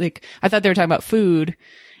cheese or something?" Like, I thought they were talking about food,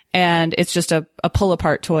 and it's just a pull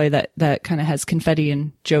apart toy that kind of has confetti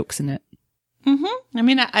and jokes in it. I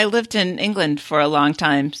mean, I lived in England for a long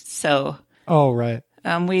time, so. Oh, right.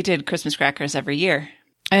 We did Christmas crackers every year.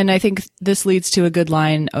 And I think this leads to a good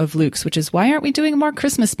line of Luke's, which is, why aren't we doing more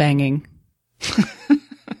Christmas banging?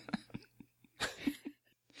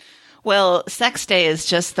 Well, Sex Day is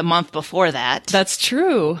just the month before that. That's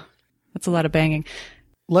true. That's a lot of banging.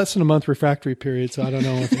 Less than a month refractory period, so I don't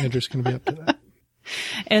know if Andrew's going to be up to that.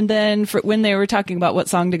 And then when they were talking about what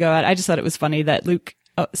song to go out, I just thought it was funny that Luke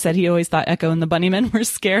said he always thought Echo and the Bunnymen were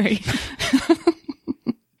scary.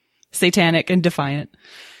 Satanic and defiant.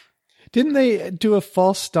 Didn't they do a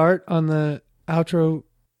false start on the outro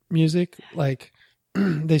music? Like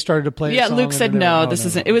they started to play. Yeah, Luke said no. This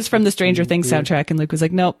isn't. It was from the Stranger Things soundtrack, and Luke was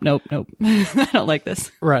like, "Nope. I don't like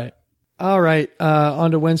this." Right. All right.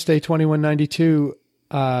 On to Wednesday, 2192.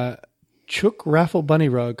 Chook Raffle Bunny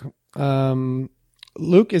Rug.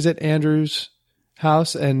 Luke is at Andrew's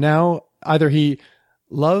house, and now either he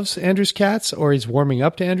loves Andrew's cats, or he's warming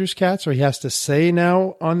up to Andrew's cats, or he has to say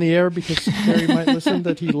now on the air because Carrie might listen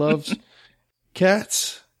that he loves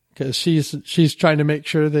cats, because she's trying to make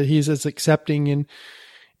sure that he's as accepting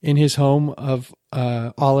in his home of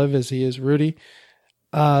Olive as he is Rudy.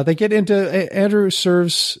 They get into Andrew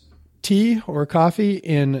serves tea or coffee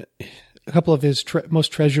in a couple of his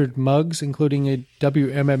most treasured mugs, including a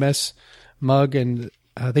WMMS mug, and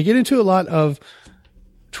they get into a lot of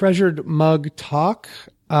treasured mug talk.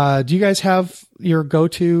 Do you guys have your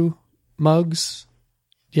go-to mugs?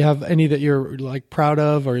 Do you have any that you're like proud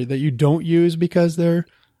of or that you don't use because they're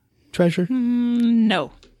treasured?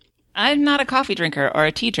 No. I'm not a coffee drinker or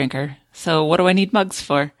a tea drinker. So what do I need mugs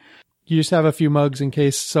for? You just have a few mugs in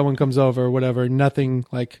case someone comes over or whatever. Nothing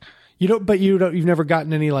like you've never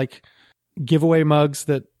gotten any like giveaway mugs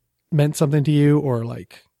that meant something to you or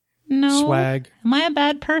like swag. Am I a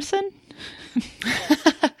bad person?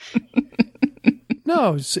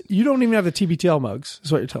 No, you don't even have the TBTL mugs,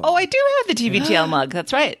 is what you're telling me. Oh, I do have the TBTL mug.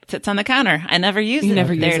 That's right. It sits on the counter. I never use it.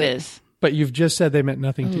 Never use there it. it is. But you've just said they meant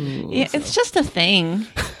nothing to you. Yeah, so. It's just a thing.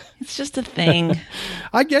 It's just a thing.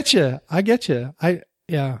 I get you.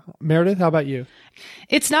 Yeah. Meredith, how about you?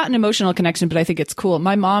 It's not an emotional connection, but I think it's cool.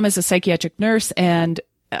 My mom is a psychiatric nurse, and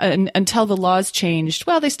until the laws changed,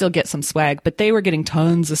 well, they still get some swag, but they were getting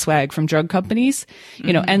tons of swag from drug companies,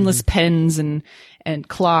 endless pens and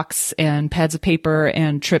clocks and pads of paper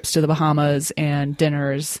and trips to the Bahamas and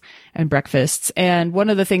dinners and breakfasts. And one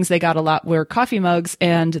of the things they got a lot were coffee mugs.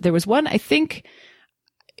 And there was one, I think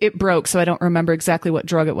it broke, so I don't remember exactly what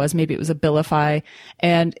drug it was. Maybe it was Abilify.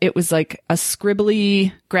 And it was like a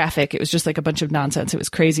scribbly graphic. It was just like a bunch of nonsense. It was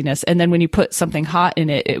craziness. And then when you put something hot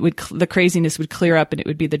in it, the craziness would clear up and it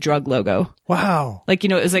would be the drug logo. Wow. Like,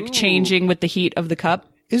 it was like changing with the heat of the cup.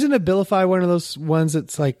 Isn't Abilify one of those ones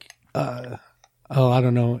that's like, I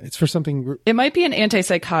don't know. It's for something. It might be an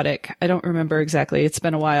antipsychotic. I don't remember exactly. It's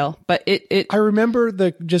been a while, but I remember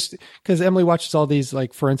just because Emily watches all these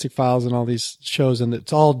like Forensic Files and all these shows, and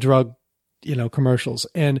it's all drug, commercials.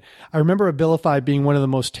 And I remember Abilify being one of the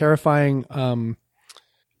most terrifying. What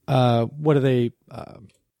are they?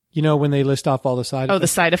 You know, when they list off all the side effects. Oh, the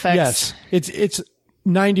side effects? Yes. It's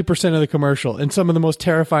 90% of the commercial and some of the most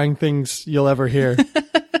terrifying things you'll ever hear.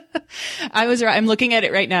 I was right. I'm looking at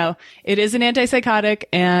it right now. It is an antipsychotic,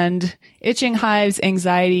 and itching, hives,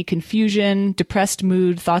 anxiety, confusion, depressed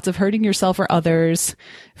mood, thoughts of hurting yourself or others,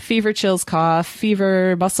 fever, chills, cough,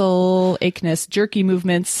 fever, muscle acheness, jerky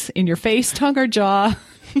movements in your face, tongue, or jaw,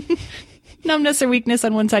 numbness or weakness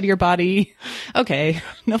on one side of your body. Okay.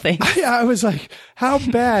 No thanks. I was like, how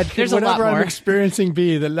bad can There's a lot whatever I'm more. experiencing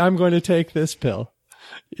be that I'm going to take this pill?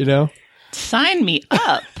 You know? Sign me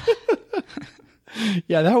up.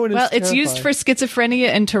 Yeah, that one is Well, it's used terrifying. for schizophrenia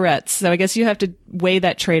and Tourette's, so I guess you have to weigh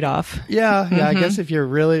that trade-off. Yeah, I guess if you're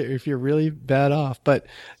really bad off. But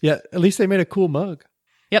yeah, at least they made a cool mug.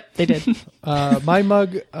 Yep, they did. My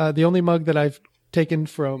mug, the only mug that I've taken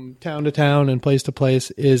from town to town and place to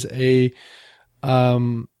place is it's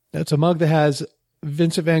a mug that has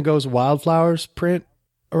Vincent van Gogh's Wildflowers print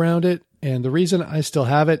around it. And the reason I still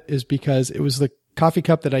have it is because it was the coffee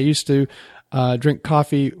cup that I used to drink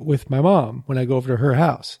coffee with my mom when I go over to her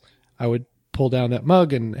house. I would pull down that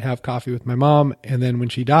mug and have coffee with my mom. And then when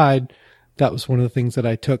she died, that was one of the things that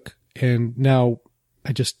I took. And now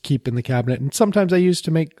I just keep in the cabinet. And sometimes I use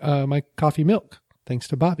to make my coffee milk, thanks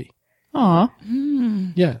to Bobby. Aw.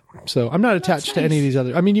 Yeah. So I'm not attached to any of these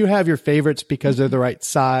other. I mean, you have your favorites because they're the right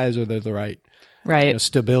size or they're the right Right.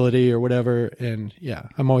 stability or whatever. And yeah,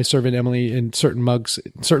 I'm always serving Emily in certain mugs,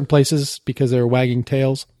 in certain places because they're wagging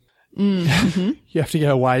tails. Mm-hmm. You have to get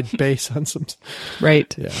a wide base on some.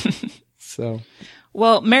 Right. Yeah. So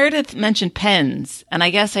Well, Meredith mentioned pens, and I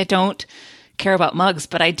guess I don't care about mugs,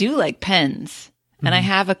 but I do like pens. And I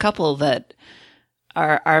have a couple that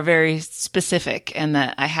are very specific and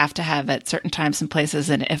that I have to have at certain times and places.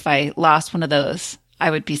 And if I lost one of those, I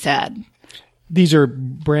would be sad. these are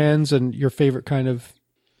brands and your favorite kind of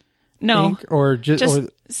No, ink or just or,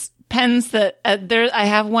 pens that I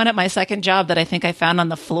have one at my second job that I think I found on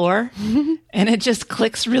the floor and it just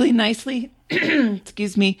clicks really nicely.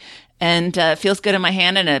 Excuse me. And feels good in my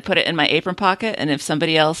hand, and I put it in my apron pocket. And if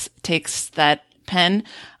somebody else takes that pen,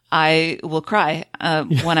 I will cry.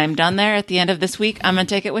 When I'm done there at the end of this week, I'm going to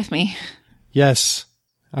take it with me. yes.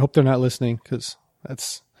 I hope they're not listening because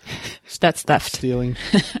that's theft. stealing.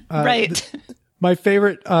 Right. My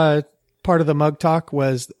favorite part of the mug talk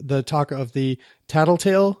was the talk of the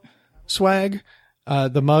Tattletale swag,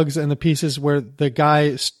 the mugs and the pieces where the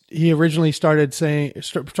guy, he originally started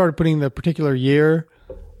putting the particular year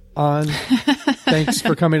on. Thanks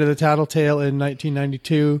for coming to the Tattletale in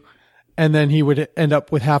 1992. And then he would end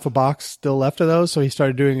up with half a box still left of those. So he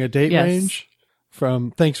started doing a date range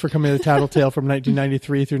from thanks for coming to the Tattletale from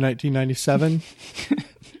 1993 through 1997.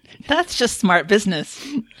 That's just smart business.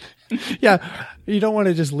 Yeah. You don't want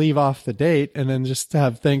to just leave off the date and then just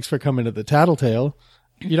have thanks for coming to the Tattletale.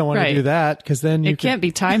 You don't want to do that because then it can't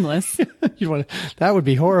be timeless. That would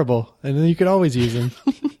be horrible. And then you could always use them.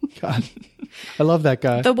 God, I love that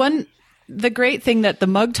guy. The great thing that the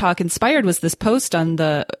Mug Talk inspired was this post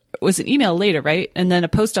was an email later, right? And then a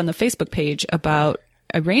post on the Facebook page about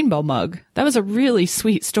a rainbow mug. That was a really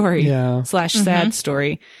sweet story / sad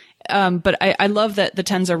story. But I love that the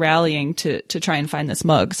Tens are rallying to try and find this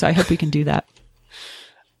mug. So I hope we can do that.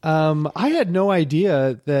 I had no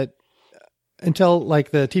idea that until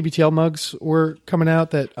like the TBTL mugs were coming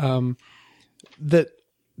out that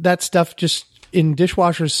that stuff just in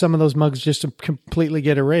dishwashers, some of those mugs just completely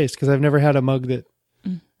get erased because I've never had a mug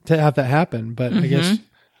to have that happen. But I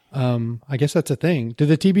guess that's a thing. Do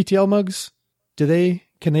the TBTL mugs, can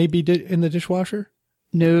they be in the dishwasher?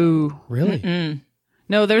 No. Really? Mm-mm.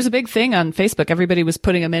 No, there was a big thing on Facebook. Everybody was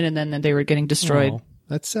putting them in and then they were getting destroyed. Oh,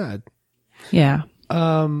 that's sad. Yeah.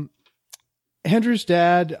 Andrew's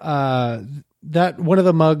dad, that one of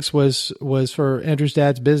the mugs was for Andrew's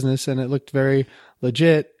dad's business and it looked very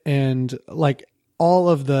legit, and like all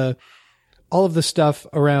of the stuff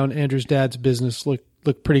around Andrew's dad's business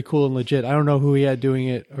looked pretty cool and legit. I don't know who he had doing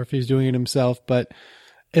it or if he's doing it himself, but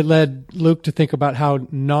it led Luke to think about how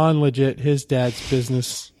non-legit his dad's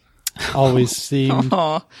business always seemed.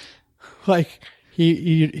 Like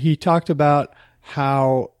he talked about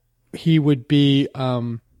how he would be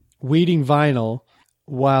weeding vinyl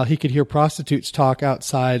while he could hear prostitutes talk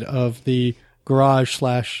outside of the garage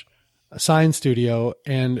 / sign studio,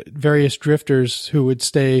 and various drifters who would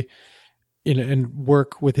stay in and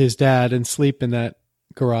work with his dad and sleep in that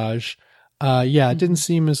garage. It didn't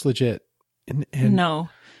seem as legit. And No.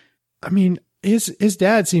 I mean, his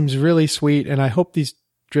dad seems really sweet, and I hope these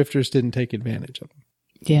drifters didn't take advantage of him.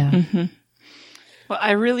 Yeah. Mm-hmm. Well,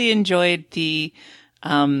 I really enjoyed the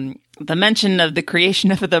mention of the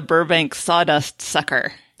creation of the Burbank sawdust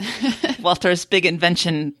sucker. Walter's big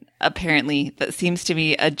invention, apparently, that seems to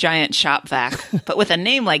be a giant shop vac. But with a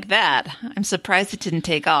name like that, I'm surprised it didn't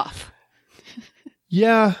take off.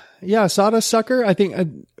 Yeah. Sawdust Sucker. I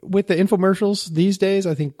think with the infomercials these days,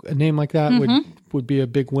 I think a name like that would be a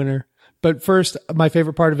big winner. But first, my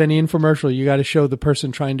favorite part of any infomercial, you got to show the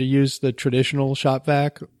person trying to use the traditional shop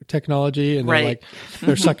vac technology. And they're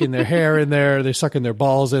they're sucking their hair in there. They're sucking their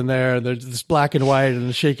balls in there. They're this black and white and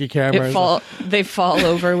a shaky camera. They fall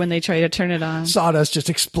over when they try to turn it on. Sawdust just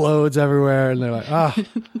explodes everywhere. And they're like,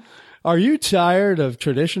 are you tired of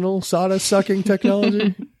traditional sawdust sucking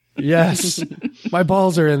technology? Yes. My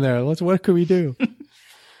balls are in there. What can we do?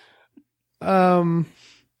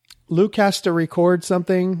 Luke has to record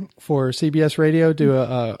something for CBS Radio, do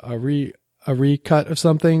a recut of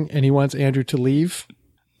something, and he wants Andrew to leave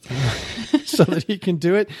so that he can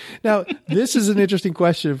do it. Now, this is an interesting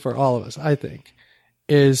question for all of us, I think,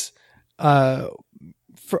 I'll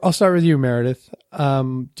start with you, Meredith.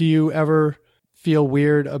 Do you ever feel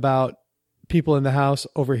weird about people in the house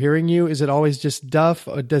overhearing you? Is it always just Duff?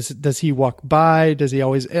 Or does he walk by? Does he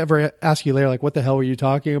always ever ask you later, like, what the hell were you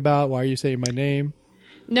talking about? Why are you saying my name?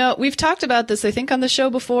 No, we've talked about this, I think, on the show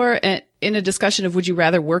before in a discussion of would you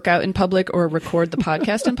rather work out in public or record the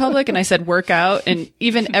podcast in public? And I said work out. And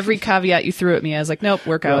even every caveat you threw at me, I was like, nope,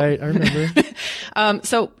 work out. Right, I remember.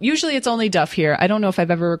 So usually it's only Duff here. I don't know if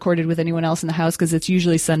I've ever recorded with anyone else in the house because it's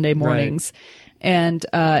usually Sunday mornings. Right. And,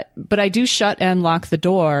 but I do shut and lock the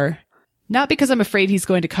door. Not because I'm afraid he's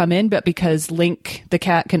going to come in, but because Link, the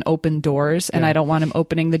cat, can open doors, and I don't want him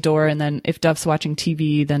opening the door. And then if Duff's watching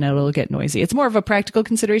TV, then it'll get noisy. It's more of a practical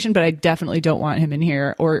consideration, but I definitely don't want him in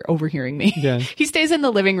here or overhearing me. Yeah. He stays in the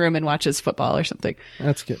living room and watches football or something.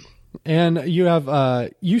 That's good. And you have,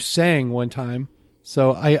 you sang one time.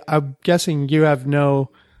 So I'm guessing you have no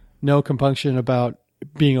compunction about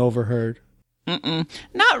being overheard.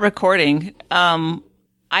 Not recording.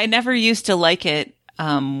 I never used to like it.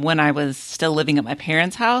 When I was still living at my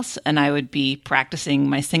parents' house and I would be practicing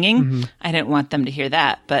my singing, I didn't want them to hear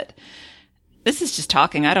that. But this is just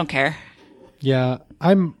talking. I don't care. Yeah,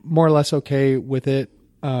 I'm more or less okay with it.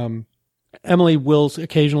 Emily will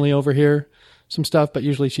occasionally overhear some stuff, but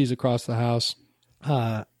usually she's across the house.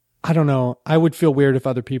 I don't know. I would feel weird if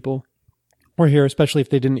other people were here, especially if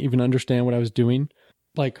they didn't even understand what I was doing.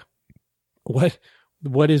 Like, what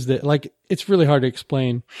is that? Like, it's really hard to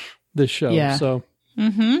explain this show. Yeah. So.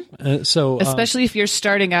 Especially if you're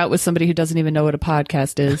starting out with somebody who doesn't even know what a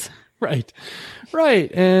podcast is. Right.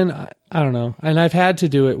 And I don't know. And I've had to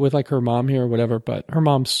do it with like her mom here or whatever, but her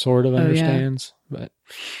mom sort of understands. Yeah.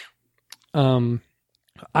 But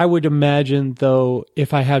I would imagine though,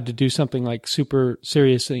 if I had to do something like super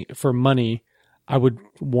serious for money, I would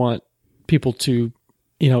want people to,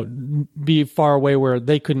 be far away where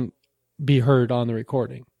they couldn't be heard on the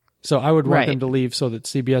recording. So I would want them to leave so that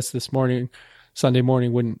CBS Sunday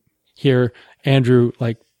morning wouldn't hear Andrew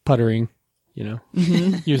like puttering,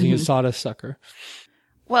 using his sawdust sucker.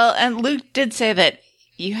 Well, and Luke did say that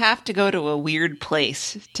you have to go to a weird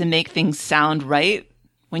place to make things sound right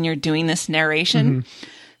when you're doing this narration.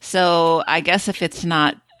 So I guess if it's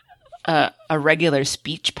not a regular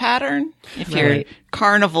speech pattern, if you're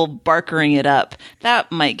carnival barkering it up, that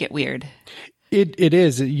might get weird. It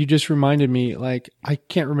is. You just reminded me, like, I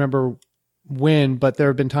can't remember when, but there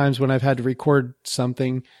have been times when I've had to record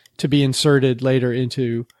something to be inserted later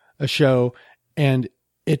into a show and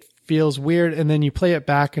it feels weird. And then you play it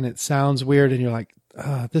back and it sounds weird and you're like,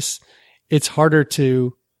 it's harder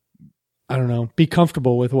to, I don't know, be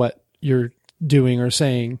comfortable with what you're doing or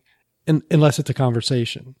saying unless it's a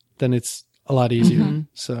conversation, then it's a lot easier.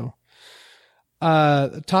 So,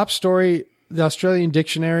 top story, the Australian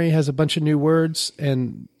dictionary has a bunch of new words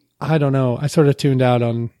and I don't know. I sort of tuned out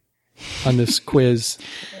on this quiz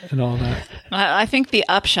and all that. I think the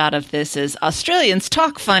upshot of this is Australians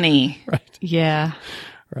talk funny. Right. Yeah.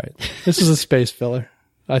 Right. This is a space filler,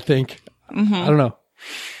 I think. I don't know.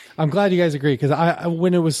 I'm glad you guys agree because I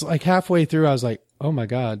when it was like halfway through, I was like, oh my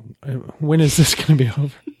God, when is this going to be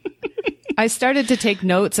over? I started to take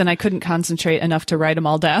notes and I couldn't concentrate enough to write them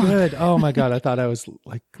all down. Good. Oh my God. I thought I was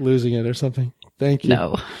like losing it or something. Thank you.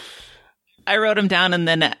 No. I wrote them down and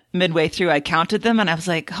then midway through I counted them and I was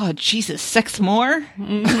like, oh, Jesus, 6 more?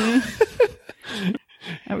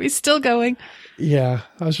 Are we still going? Yeah.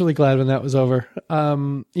 I was really glad when that was over.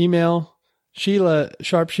 Email. Sheila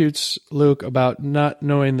sharpshoots Luke about not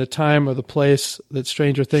knowing the time or the place that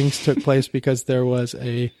Stranger Things took place because there was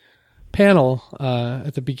a panel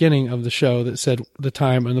at the beginning of the show that said the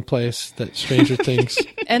time and the place that Stranger Things.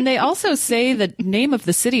 And they also say the name of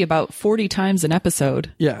the city about 40 times an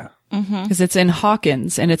episode. Yeah. Because it's in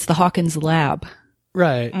Hawkins and it's the Hawkins lab.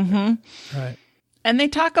 Right. Right. And they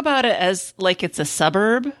talk about it as like it's a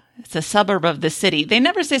suburb. It's a suburb of the city. They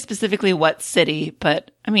never say specifically what city,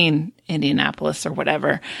 but I mean, Indianapolis or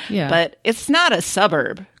whatever. Yeah. But it's not a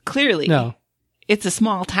suburb, clearly. No. It's a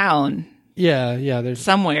small town Yeah. There's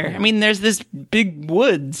somewhere. I mean, there's this big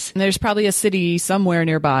woods. And there's probably a city somewhere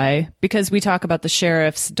nearby because we talk about the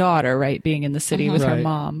sheriff's daughter, right, being in the city with her Right.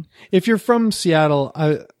 mom. If you're from Seattle,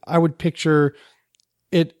 I would picture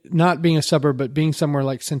it not being a suburb, but being somewhere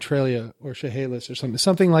like Centralia or Chehalis or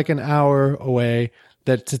something like an hour away.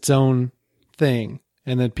 That's its own thing,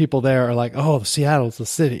 and then people there are like, "Oh, Seattle's the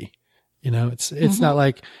city." You know, it's not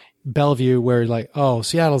like Bellevue where like, "Oh,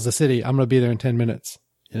 Seattle's the city. I'm going to be there in 10 minutes."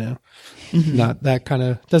 You know, not that kind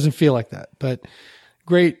of doesn't feel like that. But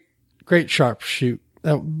great sharpshoot.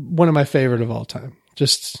 One of my favorite of all time.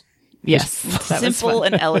 Just Yes. That was Simple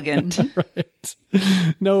fun. and elegant. right.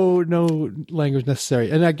 No language necessary.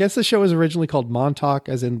 And I guess the show was originally called Montauk,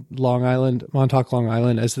 as in Long Island, Montauk, Long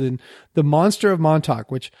Island, as in the Monster of Montauk,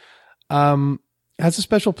 which has a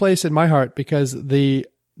special place in my heart because the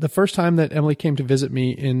first time that Emily came to visit me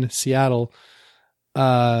in Seattle,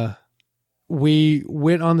 we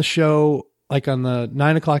went on the show like on the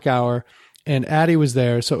 9:00 hour, and Addie was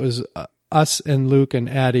there, so it was us and Luke and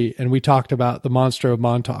Addie, and we talked about the Monster of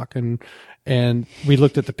Montauk, and we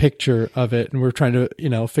looked at the picture of it, and we were trying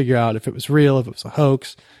to, figure out if it was real, if it was a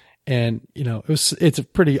hoax, and it's a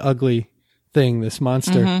pretty ugly thing, this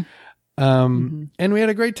monster. And we had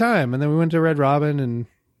a great time, and then we went to Red Robin and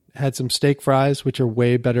had some steak fries, which are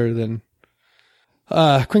way better than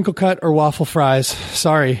crinkle cut or waffle fries.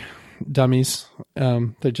 Sorry, dummies,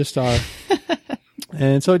 they just are.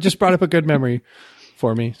 And so it just brought up a good memory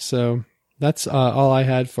for me. So that's all I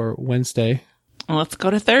had for Wednesday. Well, let's go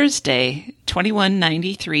to Thursday,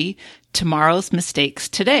 2193, Tomorrow's Mistakes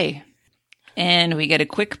Today. And we get a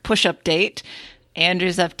quick push-up date.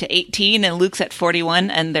 Andrew's up to 18 and Luke's at 41,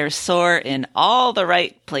 and they're sore in all the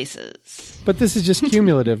right places. But this is just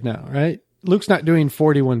cumulative now, right? Luke's not doing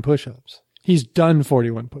 41 push-ups. He's done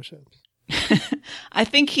 41 push-ups. I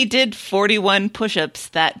think he did 41 push-ups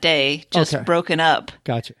that day, just Okay. broken up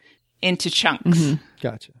Gotcha. into chunks.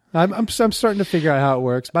 Gotcha. I'm starting to figure out how it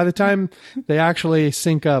works. By the time they actually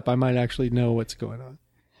sync up, I might actually know what's going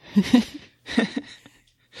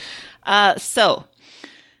on. So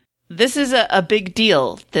this is a big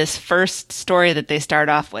deal, this first story that they start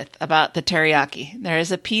off with about the teriyaki. There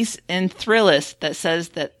is a piece in Thrillist that says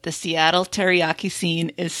that the Seattle teriyaki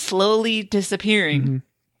scene is slowly disappearing.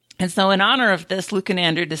 And so in honor of this, Luke and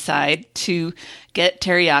Andrew decide to get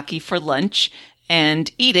teriyaki for lunch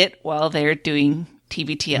and eat it while they're doing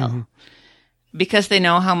TBTL. Because they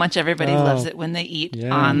know how much everybody loves it when they eat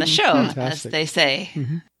on the show, Fantastic. as they say.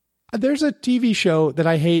 There's a TV show that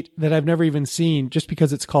I hate that I've never even seen just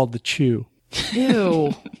because it's called The Chew.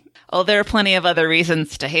 Ew. Oh, there are plenty of other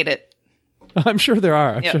reasons to hate it. I'm sure there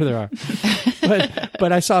are. I'm Yep. sure there are.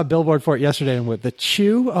 But I saw a billboard for it yesterday and with The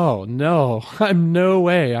Chew? Oh, no. I'm no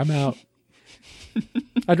way. I'm out.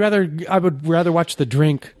 I would rather watch The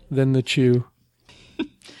Drink than The Chew.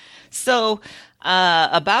 So,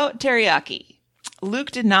 about teriyaki,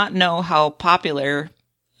 Luke did not know how popular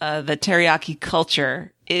the teriyaki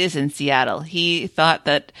culture is in Seattle. He thought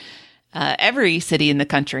that every city in the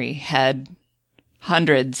country had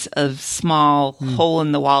hundreds of small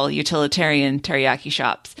hole-in-the-wall utilitarian teriyaki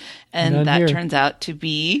shops. And None that here. turns out to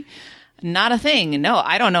be not a thing. No,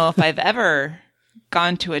 I don't know if I've ever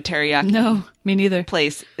gone to a teriyaki No, me neither.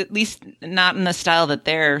 place, at least not in the style that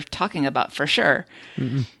they're talking about for sure.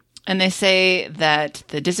 And they say that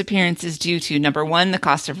the disappearance is due to, number one, the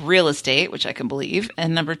cost of real estate, which I can believe,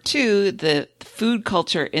 and number two, the food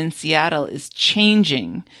culture in Seattle is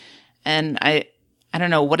changing. And I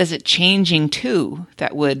don't know, what is it changing to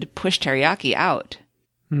that would push teriyaki out?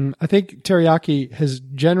 I think teriyaki has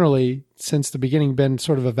generally, since the beginning, been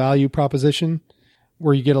sort of a value proposition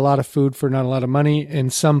where you get a lot of food for not a lot of money,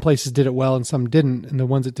 and some places did it well and some didn't. And the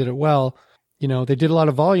ones that did it well, they did a lot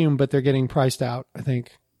of volume, but they're getting priced out, I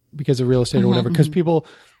think, because of real estate or whatever. Because people,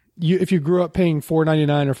 if you grew up paying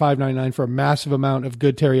 $4.99 or $5.99 for a massive amount of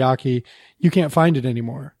good teriyaki, you can't find it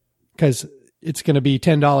anymore because it's going to be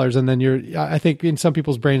 $10. And then I think in some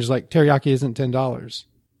people's brains, like teriyaki isn't $10.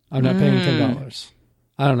 I'm not paying $10.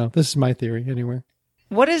 I don't know. This is my theory anyway.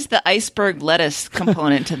 What is the iceberg lettuce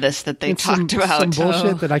component to this that they It's talked about? some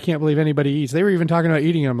bullshit that I can't believe anybody eats. They were even talking about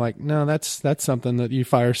eating it. I'm like, no, that's something that you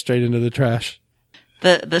fire straight into the trash.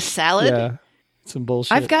 The salad? Yeah. Some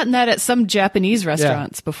bullshit. I've gotten that at some Japanese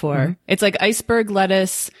restaurants before. It's like iceberg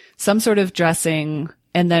lettuce, some sort of dressing,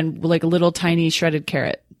 and then like a little tiny shredded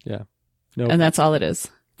carrot. Yeah. No, And that's all it is.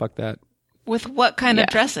 fuck that. With what kind of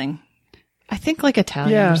dressing? I think like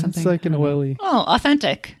Italian Yeah, or something. it's like an oily. Oh,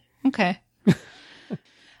 authentic. Okay.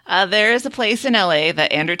 There is a place in LA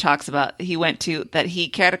that Andrew talks about he went to that he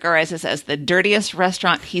categorizes as the dirtiest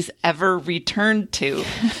restaurant he's ever returned to.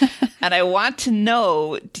 And I want to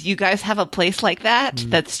know, do you guys have a place like that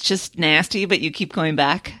that's just nasty, but you keep going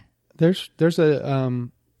back? There's a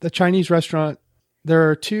Chinese restaurant. There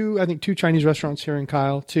are two Chinese restaurants here in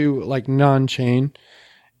Kyle, two like non-chain,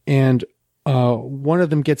 and one of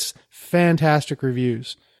them gets fantastic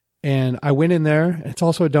reviews. And I went in there. It's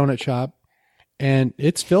also a donut shop, and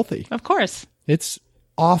it's filthy. Of course. It's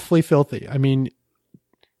awfully filthy. I mean,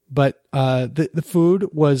 but the food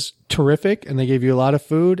was terrific, and they gave you a lot of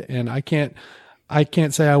food. And I can't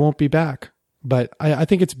say I won't be back. But I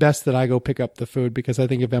think it's best that I go pick up the food, because I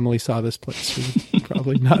think if Emily saw this place, she would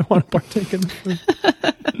probably not want to partake in the food.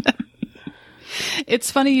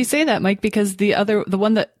 It's funny you say that, Mike, because the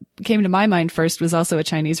one that came to my mind first was also a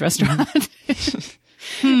Chinese restaurant.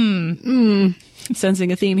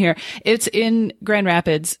 Sensing a theme here. It's in Grand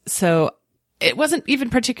Rapids, so it wasn't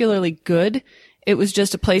even particularly good. It was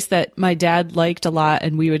just a place that my dad liked a lot,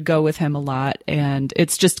 and we would go with him a lot. And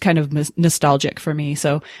it's just kind of nostalgic for me.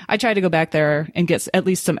 So I try to go back there and get at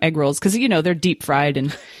least some egg rolls, because, they're deep fried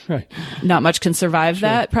and Right. not much can survive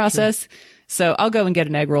that process. Sure. So I'll go and get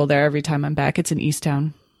an egg roll there every time I'm back. It's in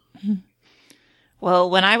Easttown. Well,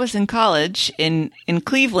 when I was in college in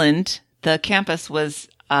Cleveland, the campus was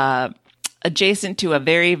adjacent to a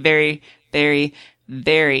very, very, very,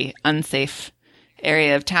 very unsafe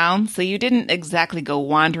area of town. So you didn't exactly go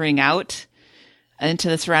wandering out into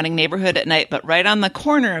the surrounding neighborhood at night, but right on the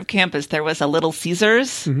corner of campus, there was a Little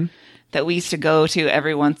Caesars that we used to go to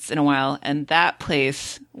every once in a while. And that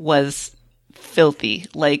place was filthy.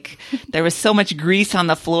 Like, there was so much grease on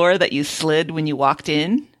the floor that you slid when you walked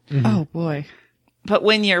in. Oh boy. But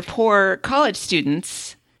when you're poor college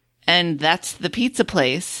students, and that's the pizza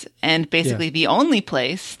place, and basically the only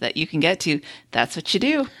place that you can get to, that's what you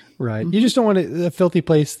do. Right. You just don't want a filthy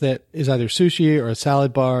place that is either sushi or a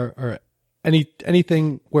salad bar or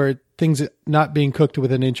anything where things not being cooked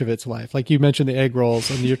within an inch of its life. Like you mentioned the egg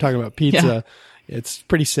rolls, and you're talking about pizza. Yeah. It's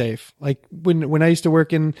pretty safe. Like when I used to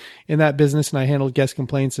work in that business and I handled guest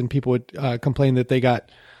complaints, and people would complain that they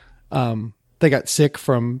got sick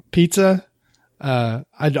from pizza.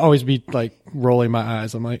 I'd always be like rolling my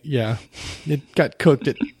eyes. I'm like, yeah, it got cooked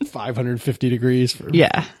at 550 degrees for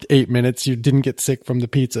 8 minutes. You didn't get sick from the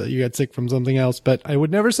pizza. You got sick from something else, but I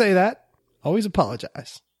would never say that. Always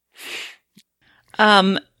apologize.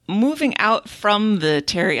 Moving out from the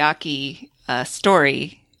teriyaki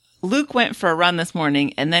story, Luke went for a run this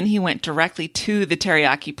morning, and then he went directly to the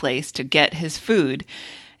teriyaki place to get his food.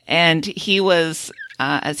 And he was,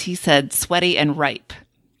 as he said, sweaty and ripe.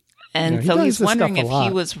 And so he's wondering if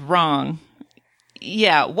he was wrong.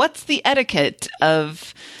 Yeah. What's the etiquette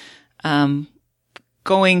of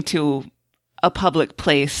going to a public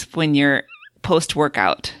place when you're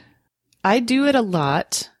post-workout? I do it a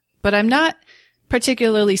lot, but I'm not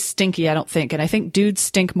particularly stinky, I don't think. And I think dudes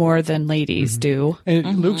stink more than ladies do.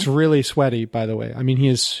 And Luke's really sweaty, by the way. I mean, he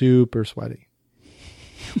is super sweaty.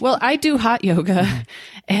 Well, I do hot yoga.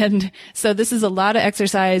 And so this is a lot of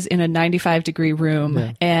exercise in a 95-degree room.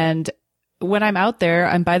 Yeah. And when I'm out there,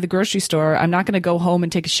 I'm by the grocery store. I'm not going to go home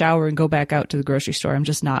and take a shower and go back out to the grocery store. I'm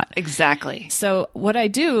just not. Exactly. So what I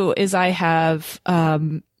do is I have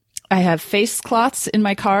face cloths in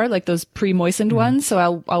my car, like those pre-moistened ones.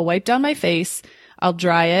 So I'll wipe down my face. I'll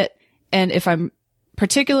dry it. And if I'm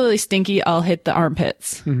particularly stinky, I'll hit the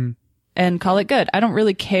armpits and call it good. I don't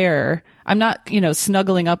really care. I'm not,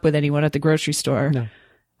 snuggling up with anyone at the grocery store. No.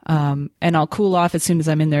 And I'll cool off as soon as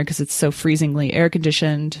I'm in there because it's so freezingly air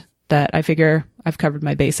conditioned that I figure I've covered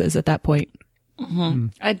my bases at that point.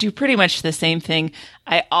 I do pretty much the same thing.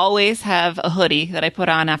 I always have a hoodie that I put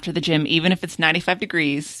on after the gym, even if it's 95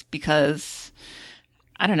 degrees, because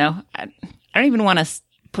I don't know. I don't even want to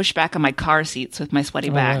push back on my car seats with my sweaty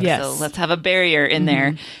back. Yes. So let's have a barrier in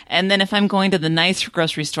there. And then if I'm going to the nice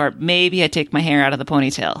grocery store, maybe I take my hair out of the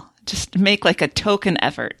ponytail. Just make like a token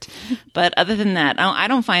effort. But other than that, I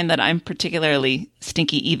don't find that I'm particularly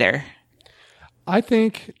stinky either. I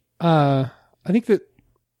think that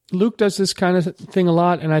Luke does this kind of thing a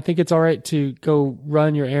lot, and I think it's all right to go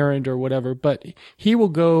run your errand or whatever, but he will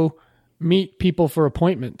go meet people for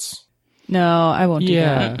appointments. No, I won't do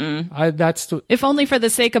that. If only for the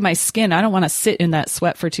sake of my skin. I don't want to sit in that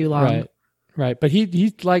sweat for too long. Right. But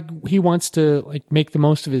he wants to like make the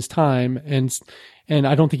most of his time, and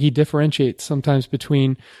I don't think he differentiates sometimes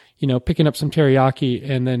between, picking up some teriyaki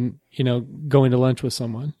and then, going to lunch with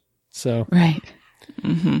someone. So right.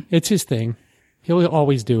 It's his thing. He'll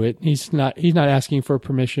always do it. He's not asking for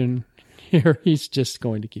permission. here, he's just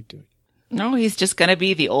going to keep doing it. No, he's just going to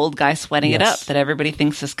be the old guy sweating it up that everybody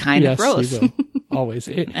thinks is kind of gross. He will. Always.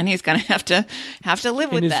 And he's going to have to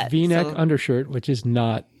live with that. In his V-neck undershirt, which is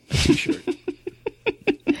not a t-shirt.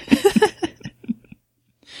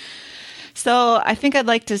 So I think I'd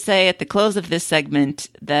like to say at the close of this segment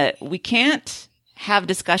that we can't have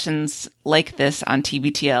discussions like this on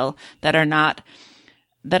TBTL that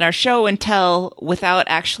are show and tell without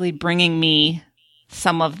actually bringing me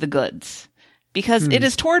some of the goods. Because it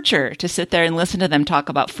is torture to sit there and listen to them talk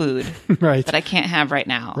about food right. that I can't have right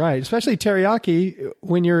now. Right. Especially teriyaki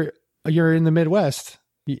when you're in the Midwest.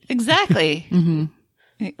 Exactly.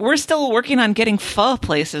 We're still working on getting pho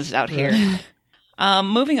places out here.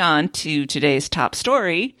 Moving on to today's top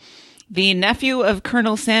story. The nephew of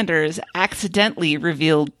Colonel Sanders accidentally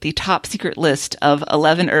revealed the top secret list of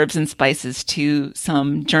 11 herbs and spices to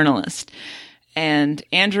some journalist. And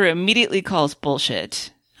Andrew immediately calls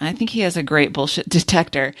bullshit. I think he has a great bullshit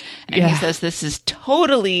detector. And he says this is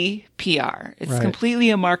totally PR. It's completely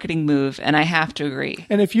a marketing move, and I have to agree.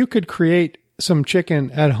 And if you could create some chicken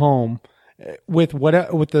at home with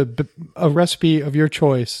a recipe of your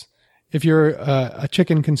choice, if you're a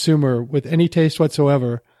chicken consumer with any taste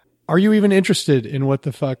whatsoever, are you even interested in what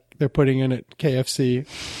the fuck they're putting in at KFC?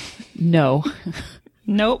 No.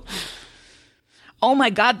 Nope. Oh my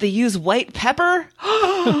God, they use white pepper?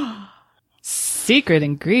 Secret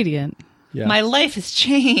ingredient. Yeah. My life has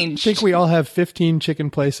changed. I think we all have 15 chicken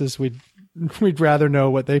places. We'd rather know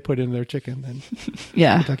what they put in their chicken than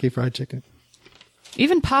Kentucky Fried Chicken.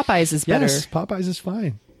 Even Popeyes is better. Yes, Popeyes is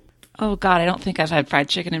fine. Oh God, I don't think I've had fried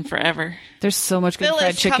chicken in forever. There's so much good Phyllis,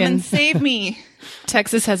 fried chicken. Come and save me.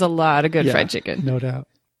 Texas has a lot of good fried chicken. No doubt.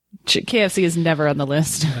 KFC is never on the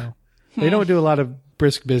list. No. They don't do a lot of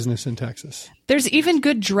brisk business in Texas. There's even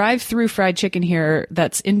good drive-through fried chicken here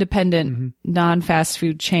that's independent, non-fast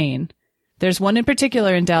food chain. There's one in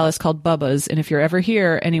particular in Dallas called Bubba's, and if you're ever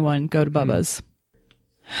here, anyone, go to Bubba's.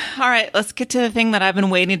 All right, let's get to the thing that I've been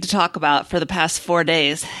waiting to talk about for the past 4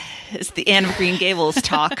 days. It's the Anne of Green Gables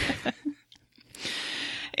talk.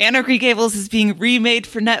 Anne of Green Gables is being remade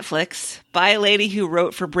for Netflix by a lady who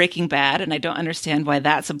wrote for Breaking Bad, and I don't understand why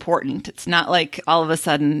that's important. It's not like all of a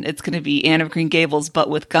sudden it's going to be Anne of Green Gables, but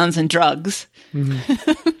with guns and drugs.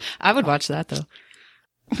 I would watch that, though.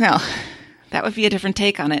 Well, that would be a different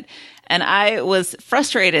take on it. And I was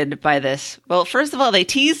frustrated by this. Well, first of all, they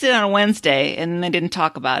teased it on Wednesday, and then they didn't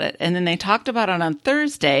talk about it. And then they talked about it on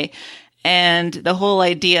Thursday, and the whole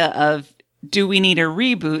idea of, do we need a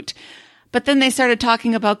reboot? But then they started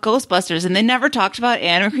talking about Ghostbusters, and they never talked about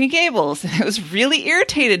Anne of Green Gables. I was really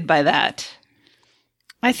irritated by that.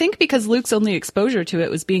 I think because Luke's only exposure to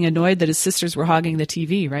it was being annoyed that his sisters were hogging the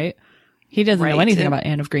TV, right? He doesn't know anything about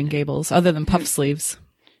Anne of Green Gables other than puff sleeves.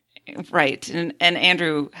 Right. And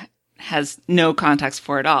Andrew has no context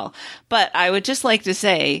for it all. But I would just like to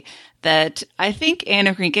say that I think Anne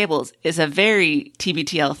of Green Gables is a very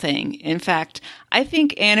TBTL thing. In fact, I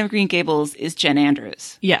think Anne of Green Gables is Jen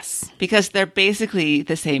Andrews. Yes. Because they're basically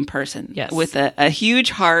the same person. Yes. With a huge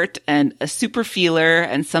heart and a super feeler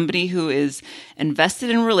and somebody who is invested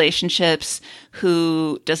in relationships,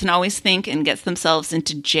 who doesn't always think and gets themselves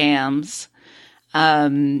into jams,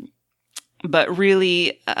 but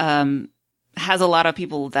really has a lot of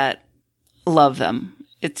people that love them.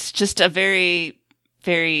 It's just a very...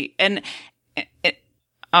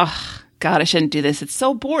 oh God, I shouldn't do this. It's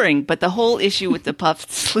so boring. But the whole issue with the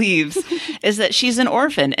puffed sleeves is that she's an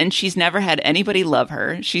orphan and she's never had anybody love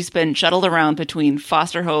her. She's been shuttled around between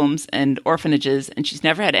foster homes and orphanages, and she's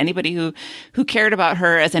never had anybody who cared about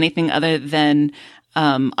her as anything other than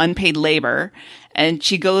unpaid labor. And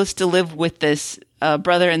she goes to live with this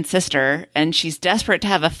brother and sister, and she's desperate to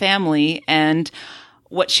have a family. And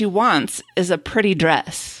what she wants is a pretty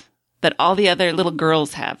dress that all the other little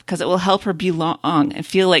girls have, because it will help her belong and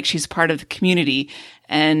feel like she's part of the community.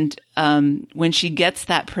 And when she gets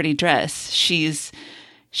that pretty dress, she's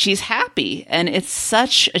happy. And it's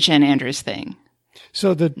such a Jen Andrews thing.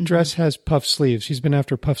 So the dress has puff sleeves. She's been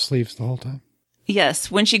after puff sleeves the whole time. Yes.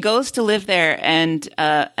 When she goes to live there and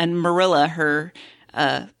Marilla, her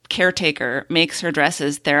caretaker, makes her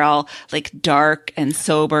dresses, they're all like dark and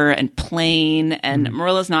sober and plain, and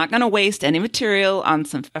Marilla's not going to waste any material on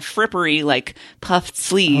a frippery like puffed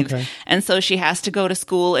sleeve. Okay. And so she has to go to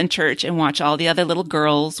school and church and watch all the other little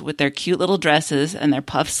girls with their cute little dresses and their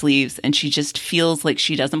puffed sleeves, and she just feels like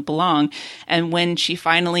she doesn't belong. And when she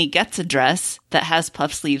finally gets a dress that has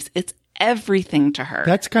puff sleeves, it's everything to her.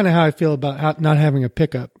 That's kind of how I feel about not having a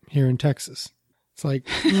pickup here in Texas. It's like,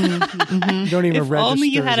 you don't even if register only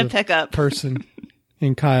you had as a pickup person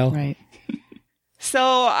in Kyle. Right. So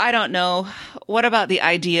I don't know. What about the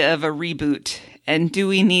idea of a reboot? And do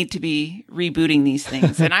we need to be rebooting these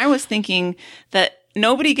things? And I was thinking that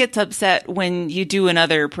nobody gets upset when you do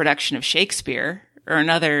another production of Shakespeare or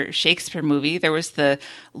another Shakespeare movie. There was the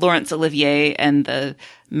Laurence Olivier and the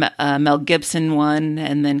Mel Gibson one,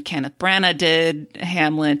 and then Kenneth Branagh did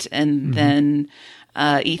Hamlet, and then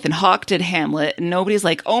Ethan Hawke did Hamlet. And nobody's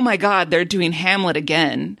like, oh my God, they're doing Hamlet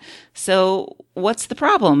again. So what's the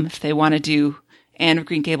problem if they want to do Anne of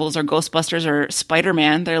Green Gables or Ghostbusters or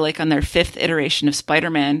Spider-Man? They're like on their 5th iteration of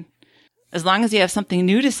Spider-Man. As long as you have something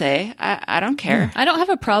new to say, I don't care. I don't have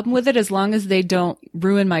a problem with it as long as they don't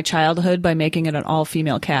ruin my childhood by making it an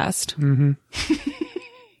all-female cast. Mm-hmm.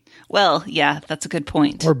 Well, yeah, that's a good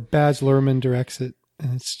point. Or Baz Luhrmann directs it,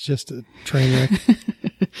 and it's just a train wreck.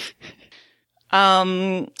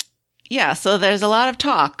 Yeah, so there's a lot of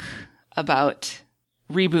talk about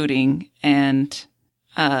rebooting and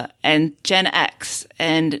Gen X.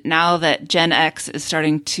 And now that Gen X is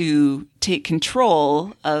starting to take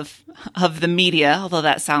control of the media, although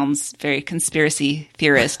that sounds very conspiracy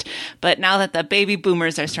theorist, but now that the baby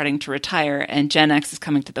boomers are starting to retire and Gen X is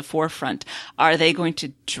coming to the forefront, are they going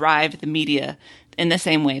to drive the media in the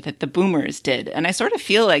same way that the boomers did? And I sort of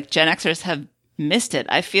feel like Gen Xers have missed it.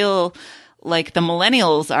 I feel like the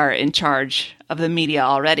millennials are in charge of the media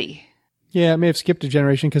already. Yeah, it may have skipped a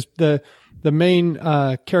generation because the main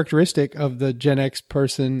characteristic of the Gen X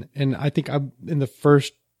person, and I think I'm in the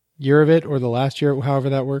first year of it or the last year, however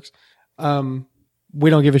that works, we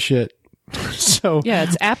don't give a shit. So yeah,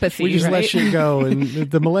 it's apathy. We just let shit go, and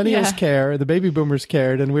the millennials care, the baby boomers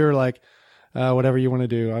cared, and we were like, whatever you want to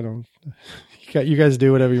do, I don't. You guys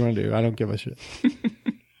do whatever you want to do. I don't give a shit.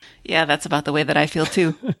 Yeah, that's about the way that I feel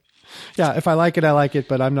too. Yeah, if I like it, I like it,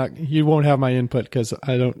 but I'm not. You won't have my input because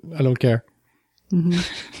I don't care.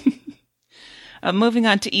 Mm-hmm. Moving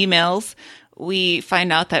on to emails, we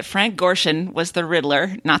find out that Frank Gorshin was the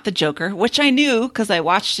Riddler, not the Joker, which I knew because I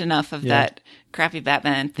watched enough of that crappy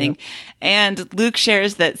Batman thing. Yep. And Luke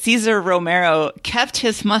shares that Cesar Romero kept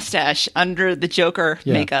his mustache under the Joker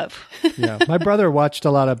makeup. Yeah, my brother watched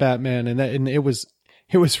a lot of Batman, and it was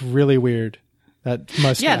really weird. That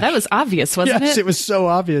mustache. Yeah, that was obvious, wasn't it? Yes, it was so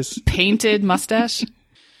obvious. Painted mustache.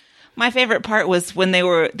 My favorite part was when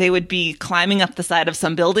they would be climbing up the side of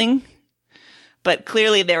some building, but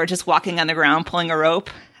clearly they were just walking on the ground pulling a rope.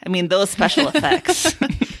 I mean, those special effects.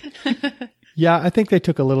 Yeah, I think they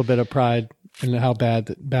took a little bit of pride in how bad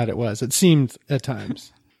it was. It seemed at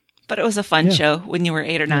times. But it was a fun show when you were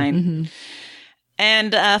 8 or 9. Mm-hmm.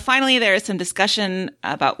 And finally, there is some discussion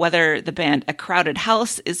about whether the band A Crowded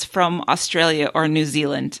House is from Australia or New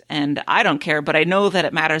Zealand. And I don't care, but I know that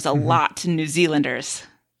it matters a lot to New Zealanders.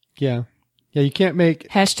 Yeah. Yeah, you can't make...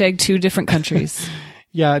 # 2 different countries.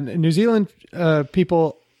 Yeah, New Zealand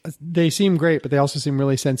people, they seem great, but they also seem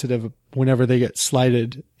really sensitive whenever they get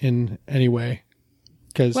slighted in any way.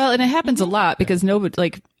 Well, and it happens a lot because nobody,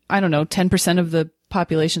 like, I don't know, 10% of the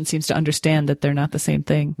population seems to understand that they're not the same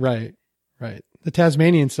thing. Right. The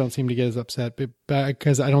Tasmanians don't seem to get as upset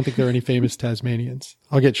because I don't think there are any famous Tasmanians.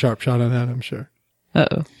 I'll get sharp shot on that, I'm sure.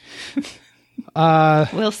 Uh-oh.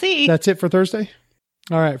 We'll see. That's it for Thursday?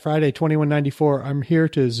 All right, Friday, 2194. I'm here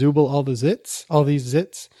to zooble all these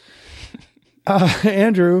zits.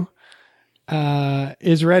 Andrew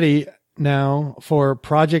is ready now for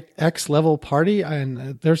Project X Level Party,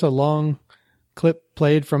 and there's a long clip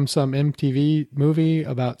played from some MTV movie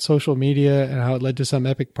about social media and how it led to some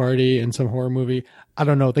epic party and some horror movie. I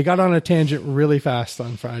don't know. They got on a tangent really fast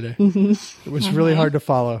on Friday. It was really hard to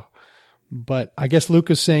follow. But I guess Luke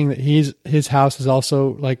is saying that his house is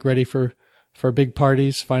also like ready for big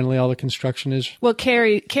parties. Finally, all the construction is. Well,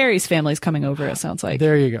 Carrie's family's coming over, it sounds like.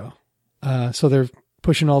 There you go. So they're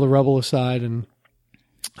pushing all the rubble aside, and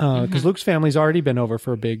because Luke's family's already been over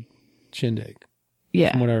for a big shindig.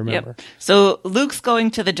 Yeah. From what I remember. Yep. So Luke's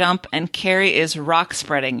going to the dump and Carrie is rock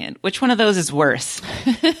spreading it. Which one of those is worse?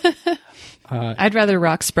 I'd rather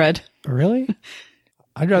rock spread. Really?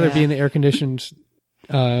 I'd rather be in the air-conditioned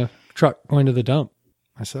truck going to the dump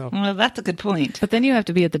myself. Well, that's a good point. But then you have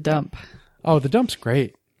to be at the dump. Oh, the dump's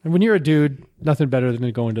great. And when you're a dude, nothing better than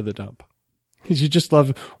to go into the dump. Because you just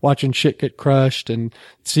love watching shit get crushed and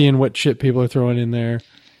seeing what shit people are throwing in there.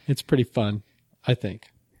 It's pretty fun, I think.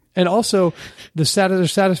 And also, there's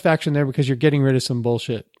satisfaction there because you're getting rid of some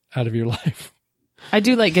bullshit out of your life. I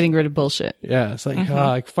do like getting rid of bullshit. Yeah, it's like,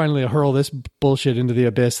 I finally hurl this bullshit into the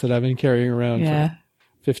abyss that I've been carrying around for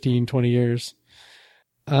 15, 20 years.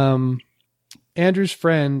 Andrew's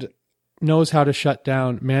friend knows how to shut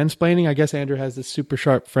down mansplaining. I guess Andrew has this super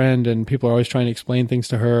sharp friend and people are always trying to explain things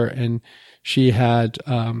to her. And she had,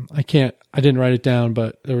 I didn't write it down,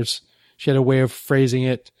 but she had a way of phrasing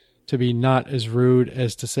it to be not as rude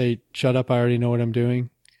as to say, shut up, I already know what I'm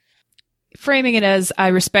doing. Framing it as, I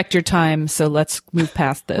respect your time, so let's move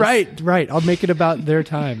past this. Right. I'll make it about their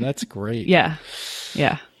time. That's great. Yeah.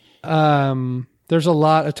 There's a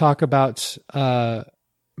lot of talk about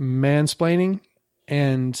mansplaining,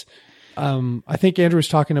 and I think Andrew was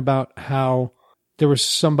talking about how there was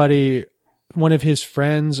somebody, one of his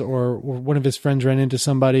friends or one of his friends ran into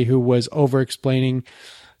somebody who was over-explaining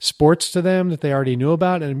sports to them that they already knew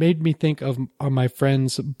about, and it made me think of my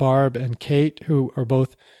friends Barb and Kate, who are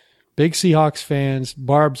both big Seahawks fans.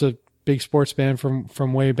 Barb's a big sports fan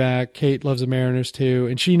from way back. Kate loves the Mariners too,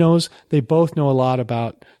 and they both know a lot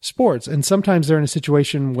about sports. And sometimes they're in a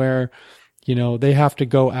situation where, they have to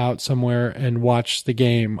go out somewhere and watch the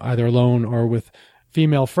game, either alone or with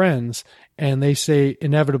female friends. And they say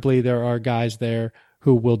inevitably there are guys there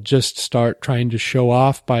who will just start trying to show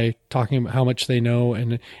off by talking about how much they know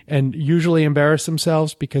and usually embarrass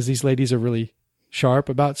themselves because these ladies are really sharp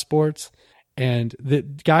about sports. And the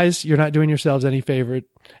guys, you're not doing yourselves any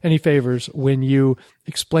favors when you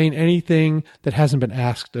explain anything that hasn't been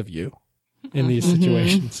asked of you in these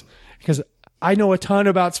situations. Because I know a ton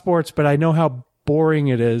about sports, but I know how boring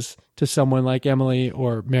it is to someone like Emily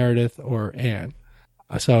or Meredith or Anne.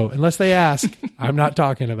 So unless they ask, I'm not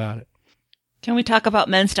talking about it. Can we talk about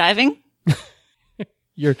men's diving?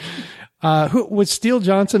 Who was Steele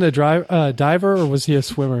Johnson a diver or was he a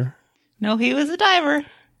swimmer? No, he was a diver.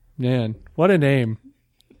 Man, what a name.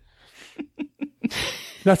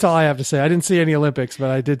 That's all I have to say. I didn't see any Olympics,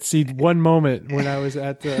 but I did see one moment when I was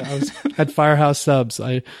at Firehouse Subs.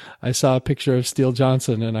 I saw a picture of Steele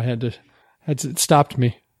Johnson and it stopped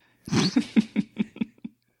me.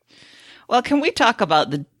 Well, can we talk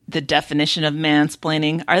about the definition of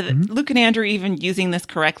mansplaining? Are Luke and Andrew even using this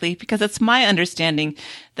correctly? Because it's my understanding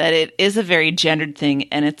that it is a very gendered thing,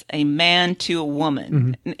 and it's a man to a woman.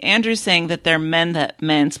 Mm-hmm. And Andrew's saying that they're men that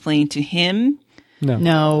mansplain to him.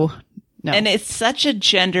 No. And it's such a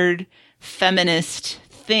gendered, feminist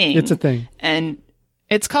thing. It's a thing. And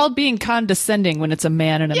it's called being condescending when it's a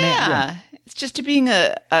man and a man. Yeah. It's just being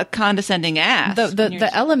a condescending ass. The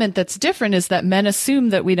element that's different is that men assume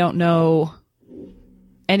that we don't know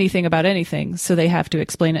anything about anything, so they have to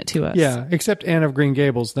explain it to us. Yeah, except Anne of Green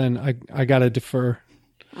Gables, then I gotta defer.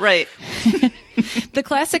 Right. The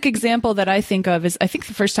classic example that I think of is, I think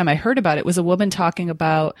the first time I heard about it was a woman talking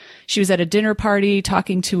about, she was at a dinner party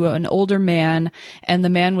talking to an older man, and the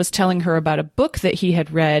man was telling her about a book that he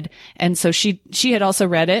had read, and so she had also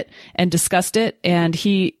read it and discussed it, and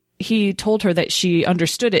he told her that she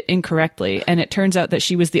understood it incorrectly, and it turns out that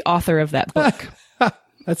she was the author of that book.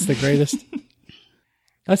 That's the greatest.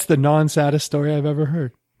 That's the non-saddest story I've ever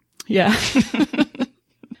heard. Yeah.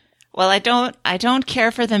 Well, I don't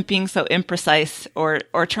care for them being so imprecise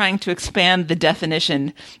or trying to expand the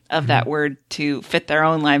definition of that word to fit their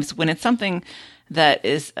own lives when it's something that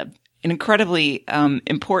is an incredibly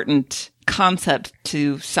important concept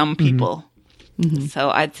to some people. Mm-hmm. So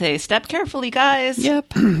I'd say step carefully, guys.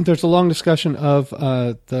 Yep. There's a long discussion of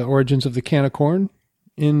the origins of the can of corn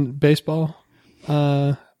in baseball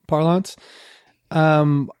parlance.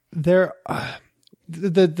 The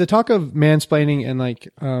talk of mansplaining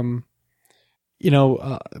and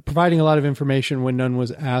providing a lot of information when none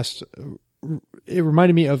was asked, it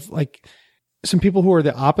reminded me of some people who are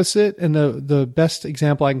the opposite. And the best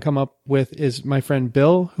example I can come up with is my friend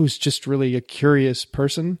Bill, who's just really a curious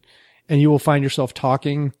person. And you will find yourself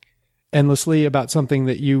talking endlessly about something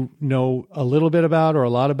that you know a little bit about or a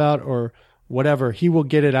lot about or whatever. He will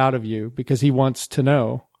get it out of you because he wants to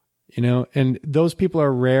know, and those people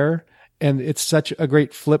are rare. And it's such a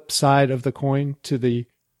great flip side of the coin to the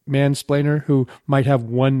mansplainer who might have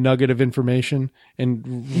one nugget of information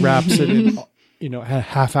and wraps it in, a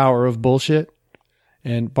half hour of bullshit.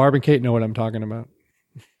 And Barb and Kate know what I'm talking about.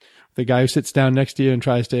 The guy who sits down next to you and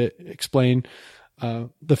tries to explain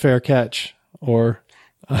the fair catch or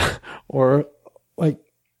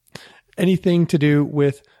anything to do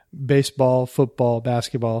with baseball, football,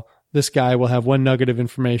 basketball. This guy will have one nugget of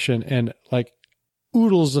information and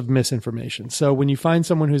oodles of misinformation. So when you find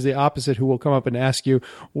someone who's the opposite, who will come up and ask you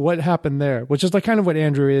what happened there, which is kind of what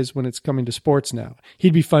Andrew is when it's coming to sports now.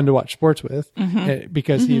 He'd be fun to watch sports with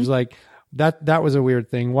because he was that was a weird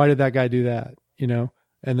thing. Why did that guy do that?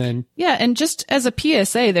 And then and just as a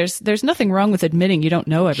PSA, there's nothing wrong with admitting you don't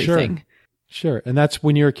know everything. Sure. And that's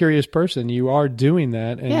when you're a curious person, you are doing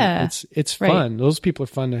that, and it's fun. Right. Those people are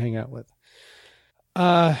fun to hang out with.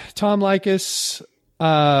 Tom Likas,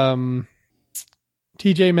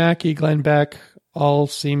 TJ Mackey, Glenn Beck, all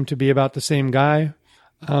seem to be about the same guy.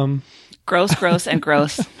 Gross, and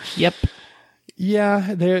gross. Yep.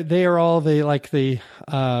 Yeah, they are all the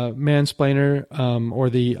mansplainer or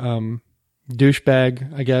the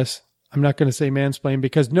douchebag, I guess. I'm not going to say mansplain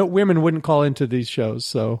because no women wouldn't call into these shows,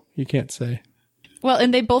 so you can't say. Well,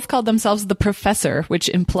 and they both called themselves the professor, which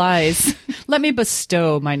implies, let me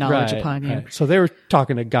bestow my knowledge upon you. Right. So they were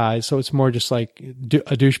talking to guys, so it's more just like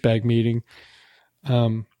a douchebag meeting.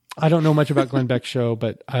 I don't know much about Glenn Beck's show,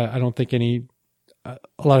 but I don't think a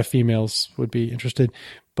lot of females would be interested.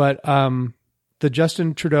 But the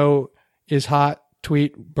Justin Trudeau is hot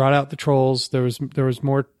tweet brought out the trolls. There was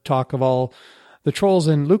more talk of all the trolls,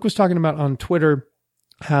 and Luke was talking about on Twitter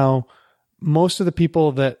how most of the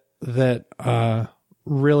people that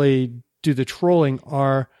really do the trolling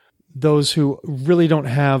are those who really don't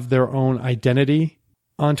have their own identity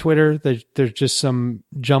on Twitter. There's just some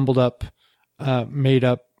jumbled up, made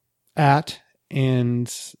up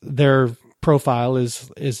and their profile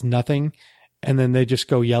is nothing. And then they just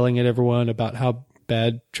go yelling at everyone about how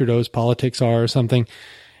bad Trudeau's politics are or something.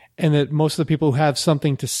 And that most of the people who have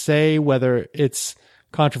something to say, whether it's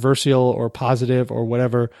controversial or positive or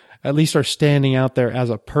whatever, at least are standing out there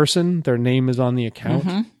as a person. Their name is on the account.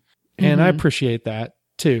 Mm-hmm. And I appreciate that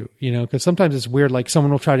too, because sometimes it's weird. Like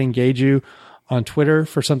someone will try to engage you on Twitter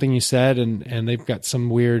for something you said and they've got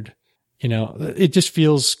some weird, it just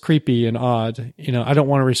feels creepy and odd. I don't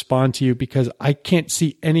want to respond to you because I can't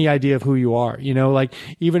see any idea of who you are. Like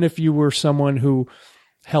even if you were someone who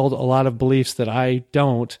held a lot of beliefs that I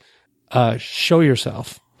don't, show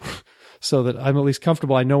yourself so that I'm at least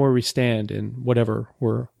comfortable. I know where we stand in whatever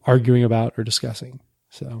we're arguing about or discussing.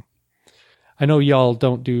 So I know y'all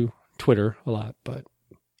don't do Twitter a lot, but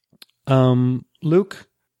Luke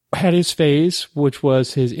had his phase, which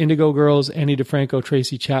was his Indigo Girls, Annie DeFranco,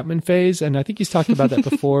 Tracy Chapman phase. And I think he's talked about that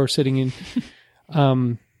before, sitting in,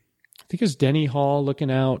 I think it was Denny Hall,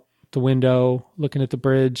 looking out the window, looking at the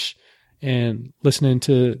bridge and listening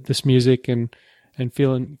to this music and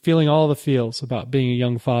feeling all the feels about being a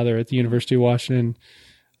young father at the University of Washington.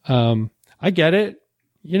 I get it,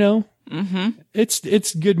 Mm-hmm.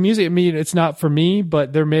 It's good music. I mean, it's not for me,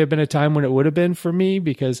 but there may have been a time when it would have been for me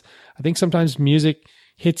because I think sometimes music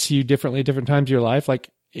hits you differently at different times of your life.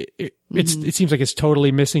 Like it seems like it's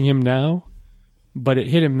totally missing him now, but it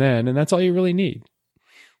hit him then, and that's all you really need.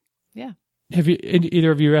 Yeah. Have you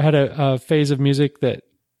either of you had a phase of music that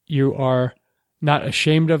you are not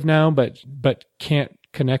ashamed of now, but can't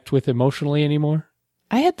connect with emotionally anymore?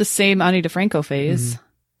 I had the same Ani DeFranco phase. Mm-hmm.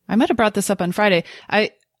 I might have brought this up on Friday.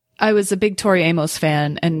 I was a big Tori Amos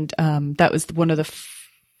fan, and that was one of the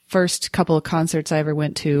first couple of concerts I ever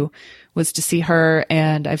went to was to see her,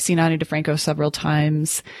 and I've seen Ani DeFranco several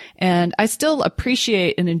times, and I still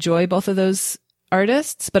appreciate and enjoy both of those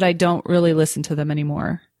artists, but I don't really listen to them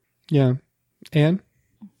anymore. Yeah. Anne?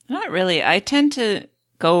 Not really. I tend to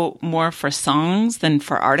go more for songs than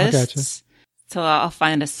for artists. So I'll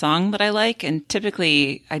find a song that I like, and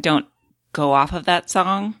typically I don't go off of that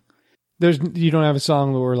song. You don't have a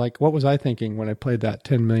song where like, what was I thinking when I played that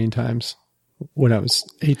 10 million times when I was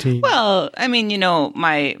 18? Well, I mean,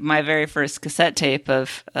 my very first cassette tape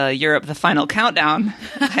of Europe, The Final Countdown,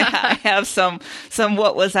 I have some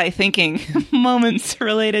what was I thinking moments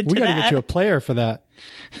related to that. We got to get you a player for that.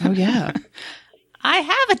 Oh, yeah. I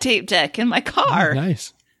have a tape deck in my car. Oh,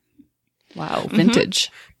 nice. Wow.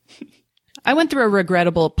 Vintage. Mm-hmm. I went through a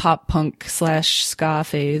regrettable pop punk / ska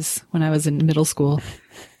phase when I was in middle school.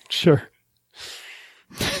 Sure.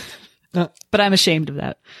 But I'm ashamed of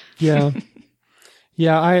that. Yeah.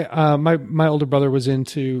 Yeah. My older brother was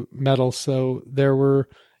into metal. So there were,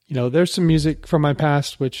 there's some music from my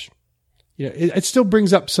past, which, it still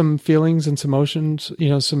brings up some feelings and some emotions,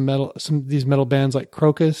 some of these metal bands like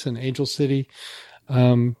Crocus and Angel City.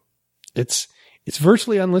 It's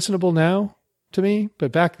virtually unlistenable now to me,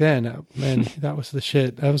 but back then, man, that was the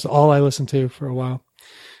shit. That was all I listened to for a while.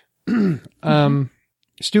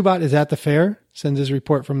 Stubot is at the fair, sends his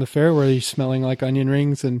report from the fair where he's smelling like onion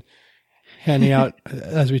rings and handing out,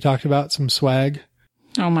 as we talked about, some swag.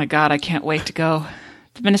 Oh my God, I can't wait to go.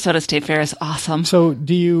 The Minnesota State Fair is awesome. So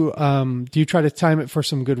do you try to time it for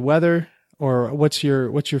some good weather, or what's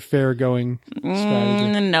your fair going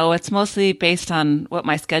strategy? No, it's mostly based on what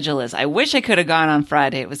my schedule is. I wish I could have gone on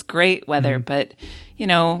Friday. It was great weather, but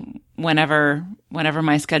whenever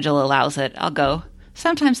my schedule allows it, I'll go.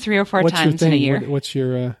 Sometimes 3 or 4 times in a year. What's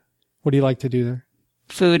your what do you like to do there?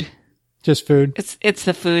 Food. Just food? It's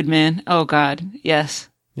the food, man. Oh God, yes.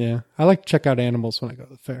 Yeah, I like to check out animals when I go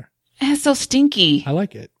to the fair. It's so stinky. I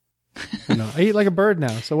like it. I eat like a bird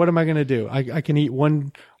now. So what am I going to do? I can eat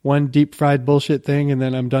one deep fried bullshit thing and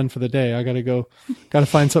then I'm done for the day. I got to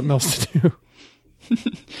find something else to do.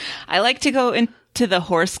 I like to go to the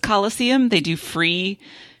Horse Coliseum. They do free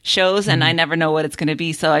shows, and I never know what it's going to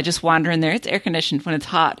be. So I just wander in there. It's air conditioned when it's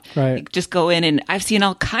hot. Right. You just go in, and I've seen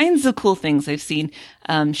all kinds of cool things. I've seen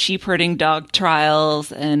sheep herding dog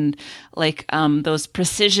trials and like those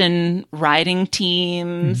precision riding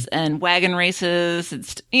teams and wagon races.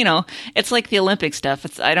 It's, you know, it's like the Olympic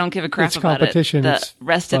stuff. I don't give a crap about competition. it the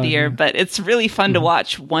rest of the year, but it's really fun to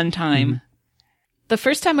watch one time. The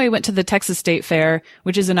first time I went to the Texas State Fair,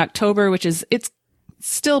 which is in October, it's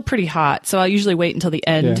still pretty hot. So I'll usually wait until the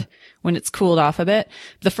end when it's cooled off a bit.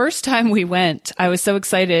 The first time we went, I was so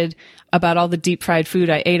excited about all the deep fried food.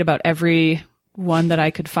 I ate about every one that I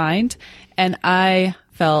could find, and I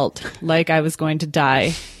felt like I was going to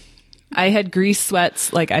die. I had grease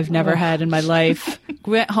sweats like I've never had in my life.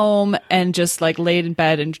 Went home and just like laid in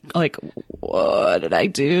bed and like, what did I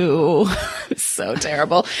do? It's so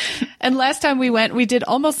terrible. And last time we went, we did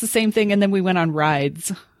almost the same thing, and then we went on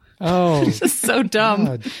rides. Oh, Just so dumb.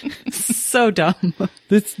 God. So dumb.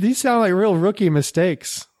 These sound like real rookie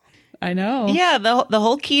mistakes. I know. Yeah, the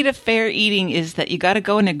whole key to fair eating is that you got to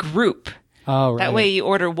go in a group. Oh, right. That way you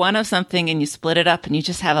order one of something and you split it up and you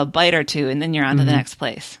just have a bite or two and then you're on to the next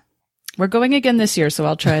place. We're going again this year, so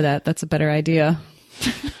I'll try that. That's a better idea.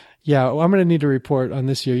 Yeah, well, I'm going to need to report on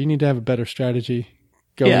this year. You need to have a better strategy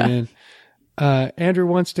going in. Andrew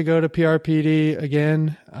wants to go to PRPD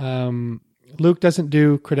again. Luke doesn't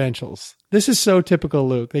do credentials. This is so typical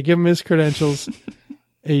Luke. They give him his credentials.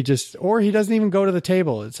 He doesn't even go to the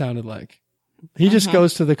table, it sounded like. He just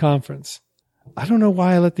goes to the conference. I don't know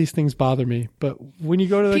why I let these things bother me, but when you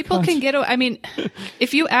go to the People can get, I mean,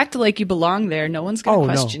 if you act like you belong there, no one's going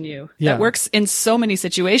to question you. Yeah. That works in so many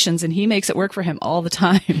situations, and he makes it work for him all the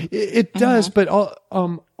time. It does, but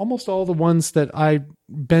almost all the ones that I've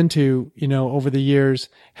been to, you know, over the years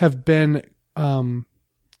have been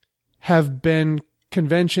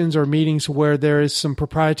conventions or meetings where there is some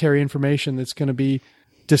proprietary information that's going to be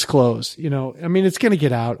disclosed. You know, I mean, it's going to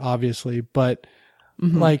get out, obviously, but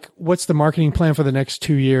like, what's the marketing plan for the next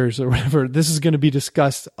 2 years or whatever? This is going to be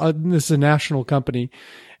discussed. This is a national company,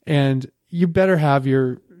 and you better have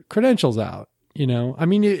your credentials out. You know, I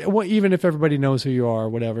mean, even if everybody knows who you are or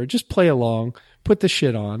whatever, just play along, put the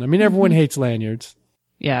shit on. I mean, everyone hates lanyards.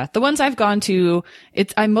 Yeah. The ones I've gone to,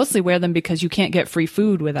 I mostly wear them because you can't get free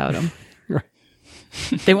food without them. Right.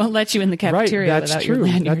 They won't let you in the cafeteria right. without That's your true.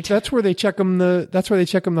 lanyard. That's where they check them. That's where they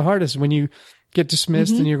check them the hardest. When you get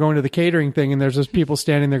dismissed and you're going to the catering thing, and there's those people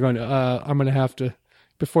standing there going, I'm going to have to,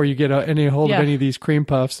 before you get any hold of any of these cream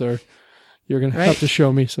puffs, or you're going to have to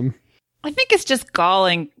show me some. I think it's just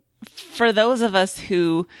galling for those of us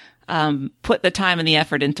who put the time and the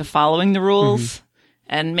effort into following the rules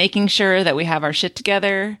and making sure that we have our shit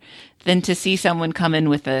together, than to see someone come in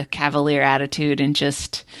with a cavalier attitude and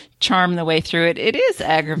just charm the way through it. It is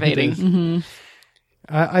aggravating. It is.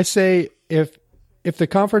 I say if the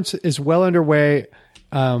conference is well underway,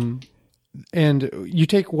 and you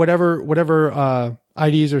take whatever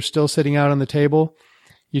IDs are still sitting out on the table,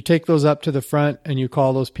 you take those up to the front and you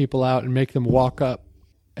call those people out and make them walk up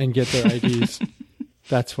and get their IDs.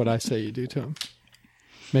 That's what I say you do to them.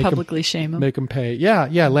 Publicly shame them. Make them pay. Yeah,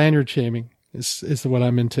 lanyard shaming is what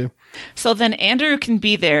I'm into. So then Andrew can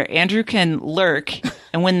be there. Andrew can lurk,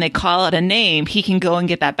 and when they call out a name, he can go and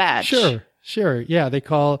get that badge. Sure. Yeah, they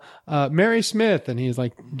call Mary Smith, and he's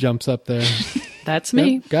like, jumps up there. That's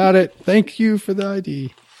me. Yep, got it. Thank you for the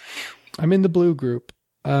ID. I'm in the blue group.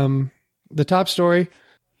 The top story,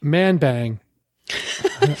 man bang.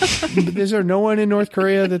 Is there no one in North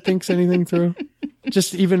Korea that thinks anything through?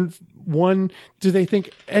 Just even one? Do they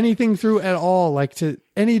think anything through at all? Like, to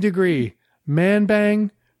any degree? Man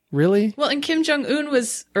bang? Really? Well, and Kim Jong-un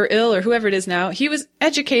or whoever it is now, he was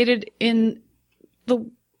educated in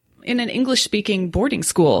an English-speaking boarding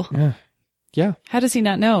school. Yeah. How does he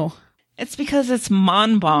not know? It's because it's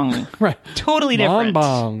monbong. Right. Totally different.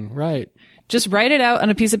 Monbong. Right. Just write it out on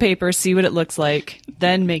a piece of paper, see what it looks like,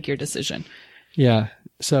 then make your decision. Yeah.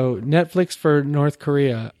 So Netflix for North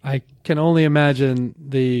Korea. I can only imagine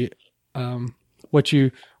the what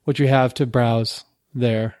you have to browse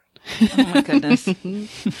there. Oh my goodness.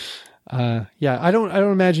 Yeah, I don't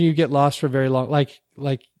imagine you get lost for very long. Like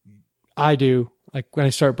I do. Like when I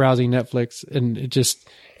start browsing Netflix, and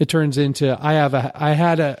it turns into I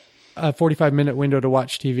had a 45-minute window to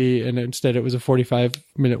watch TV, and instead it was a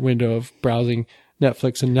 45-minute window of browsing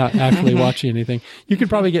Netflix and not actually watching anything. You could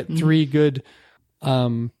probably get 3 good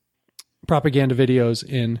propaganda videos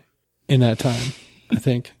in that time, I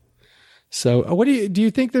think. So what do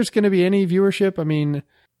you think there's going to be any viewership? I mean,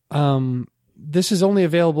 this is only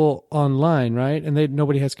available online, right? And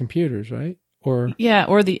nobody has computers, right? Or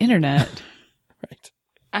the internet. Right.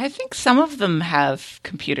 I think some of them have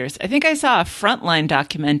computers. I think I saw a Frontline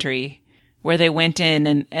documentary where they went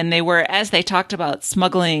in and they were, as they talked about,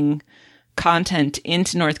 smuggling content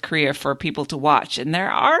into North Korea for people to watch. And there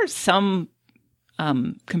are some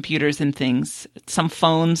computers and things, some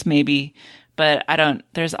phones maybe, but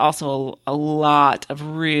there's also a lot of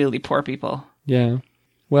really poor people. Yeah.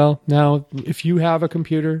 Well, now, if you have a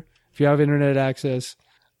computer, if you have internet access,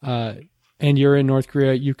 and you're in North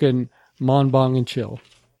Korea, you can monbong and chill.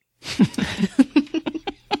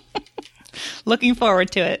 Looking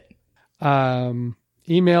forward to it.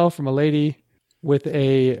 Email from a lady with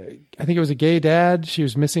I think it was a gay dad. She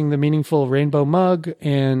was missing the meaningful rainbow mug,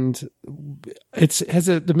 and has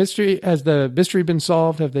the mystery been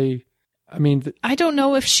solved? I don't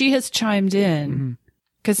know if she has chimed in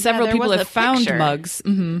because several people have found mugs.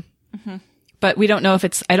 Mm-hmm. Mm-hmm. But we don't know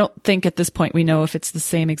if I don't think at this point we know if it's the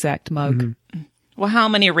same exact mug. Mm-hmm. Well, how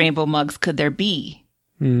many rainbow mugs could there be?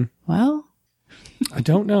 Well, I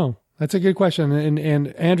don't know. That's a good question.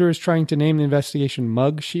 And Andrew is trying to name the investigation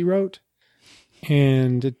Mug, she wrote.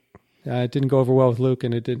 And it didn't go over well with Luke,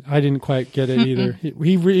 and I didn't quite get it either.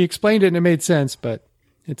 He explained it and it made sense, but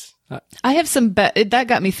it's... I have some... that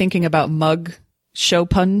got me thinking about mug show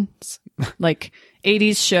puns, like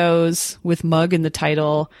 80s shows with mug in the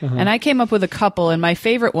title. Uh-huh. And I came up with a couple, and my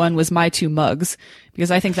favorite one was My Two Mugs,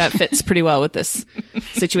 because I think that fits pretty well with this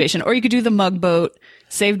situation. Or you could do the Mug Boat,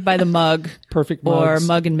 Saved by the Mug. Perfect Mugs. Or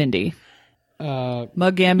Mug and Mindy.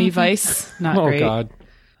 Mug-Gammy Vice. Not great. Oh,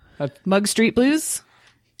 God. Mug Street Blues.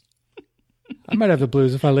 I might have the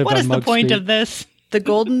blues if I lived on Mug Street. What is the point of this? The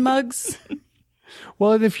Golden Mugs.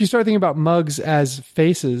 Well, if you start thinking about mugs as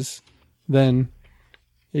faces, then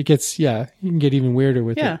it gets, you can get even weirder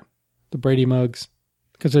with it. The Brady mugs.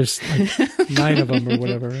 Because there's like 9 of them or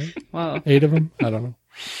whatever, right? Wow. 8 of them? I don't know.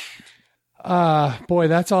 Boy,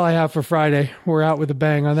 that's all I have for Friday. We're out with a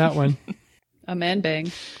bang on that one. A man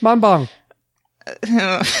bang. Monbong.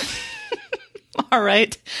 All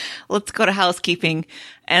right. Let's go to housekeeping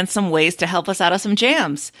and some ways to help us out of some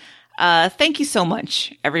jams. Thank you so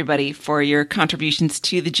much, everybody, for your contributions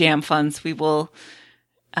to the jam funds. We will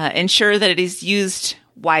ensure that it is used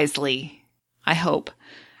wisely, I hope.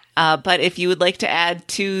 But if you would like to add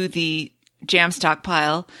to the jam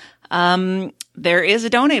stockpile, there is a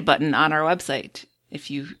donate button on our website if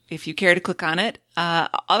you care to click on it.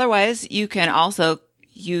 Otherwise, you can also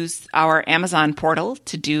use our Amazon portal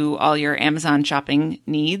to do all your Amazon shopping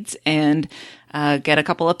needs and get a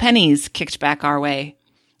couple of pennies kicked back our way.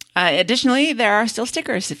 Additionally, there are still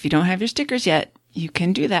stickers. If you don't have your stickers yet, you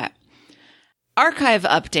can do that. Archive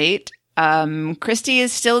update. Christy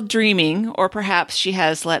is still dreaming, or perhaps she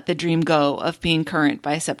has let the dream go of being current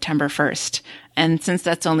by September 1st. And since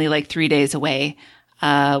that's only like 3 days away,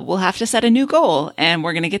 we'll have to set a new goal, and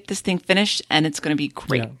we're going to get this thing finished, and it's going to be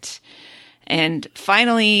great. Yeah. And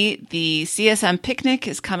finally, the CSM picnic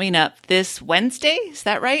is coming up this Wednesday. Is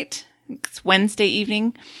that right? It's Wednesday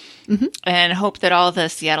evening. Mm-hmm. And hope that all the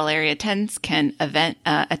Seattle area attends can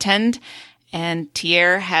attend. And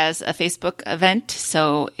Tier has a Facebook event,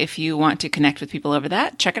 so if you want to connect with people over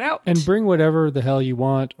that, check it out. And bring whatever the hell you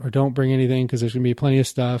want, or don't bring anything because there's going to be plenty of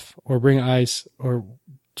stuff, or bring ice, or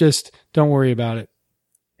just don't worry about it.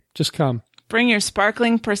 Just come. Bring your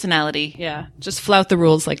sparkling personality. Yeah, just flout the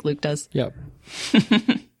rules like Luke does. Yep.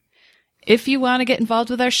 If you want to get involved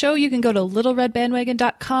with our show, you can go to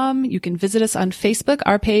littleredbandwagon.com. You can visit us on Facebook,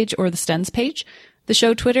 our page, or the Stens page. The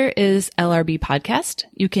show Twitter is LRB Podcast.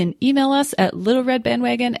 You can email us at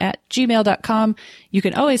littleredbandwagon@gmail.com. You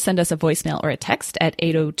can always send us a voicemail or a text at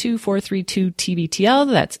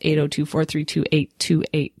 802-432-TBTL. That's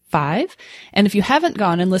 802-432-8285. And if you haven't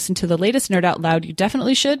gone and listened to the latest Nerd Out Loud, you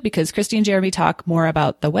definitely should, because Christy and Jeremy talk more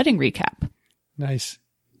about the wedding recap. Nice.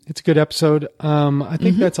 It's a good episode. I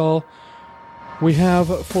think that's all we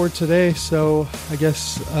have for today. So I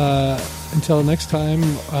guess until next time,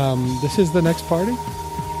 this is The Next Party.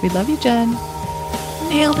 We love you, Jen.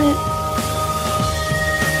 Nailed it.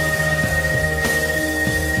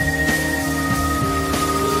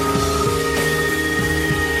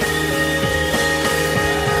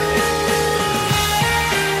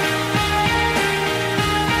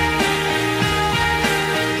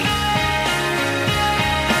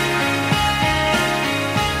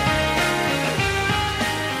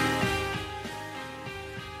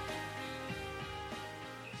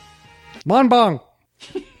 Monbong.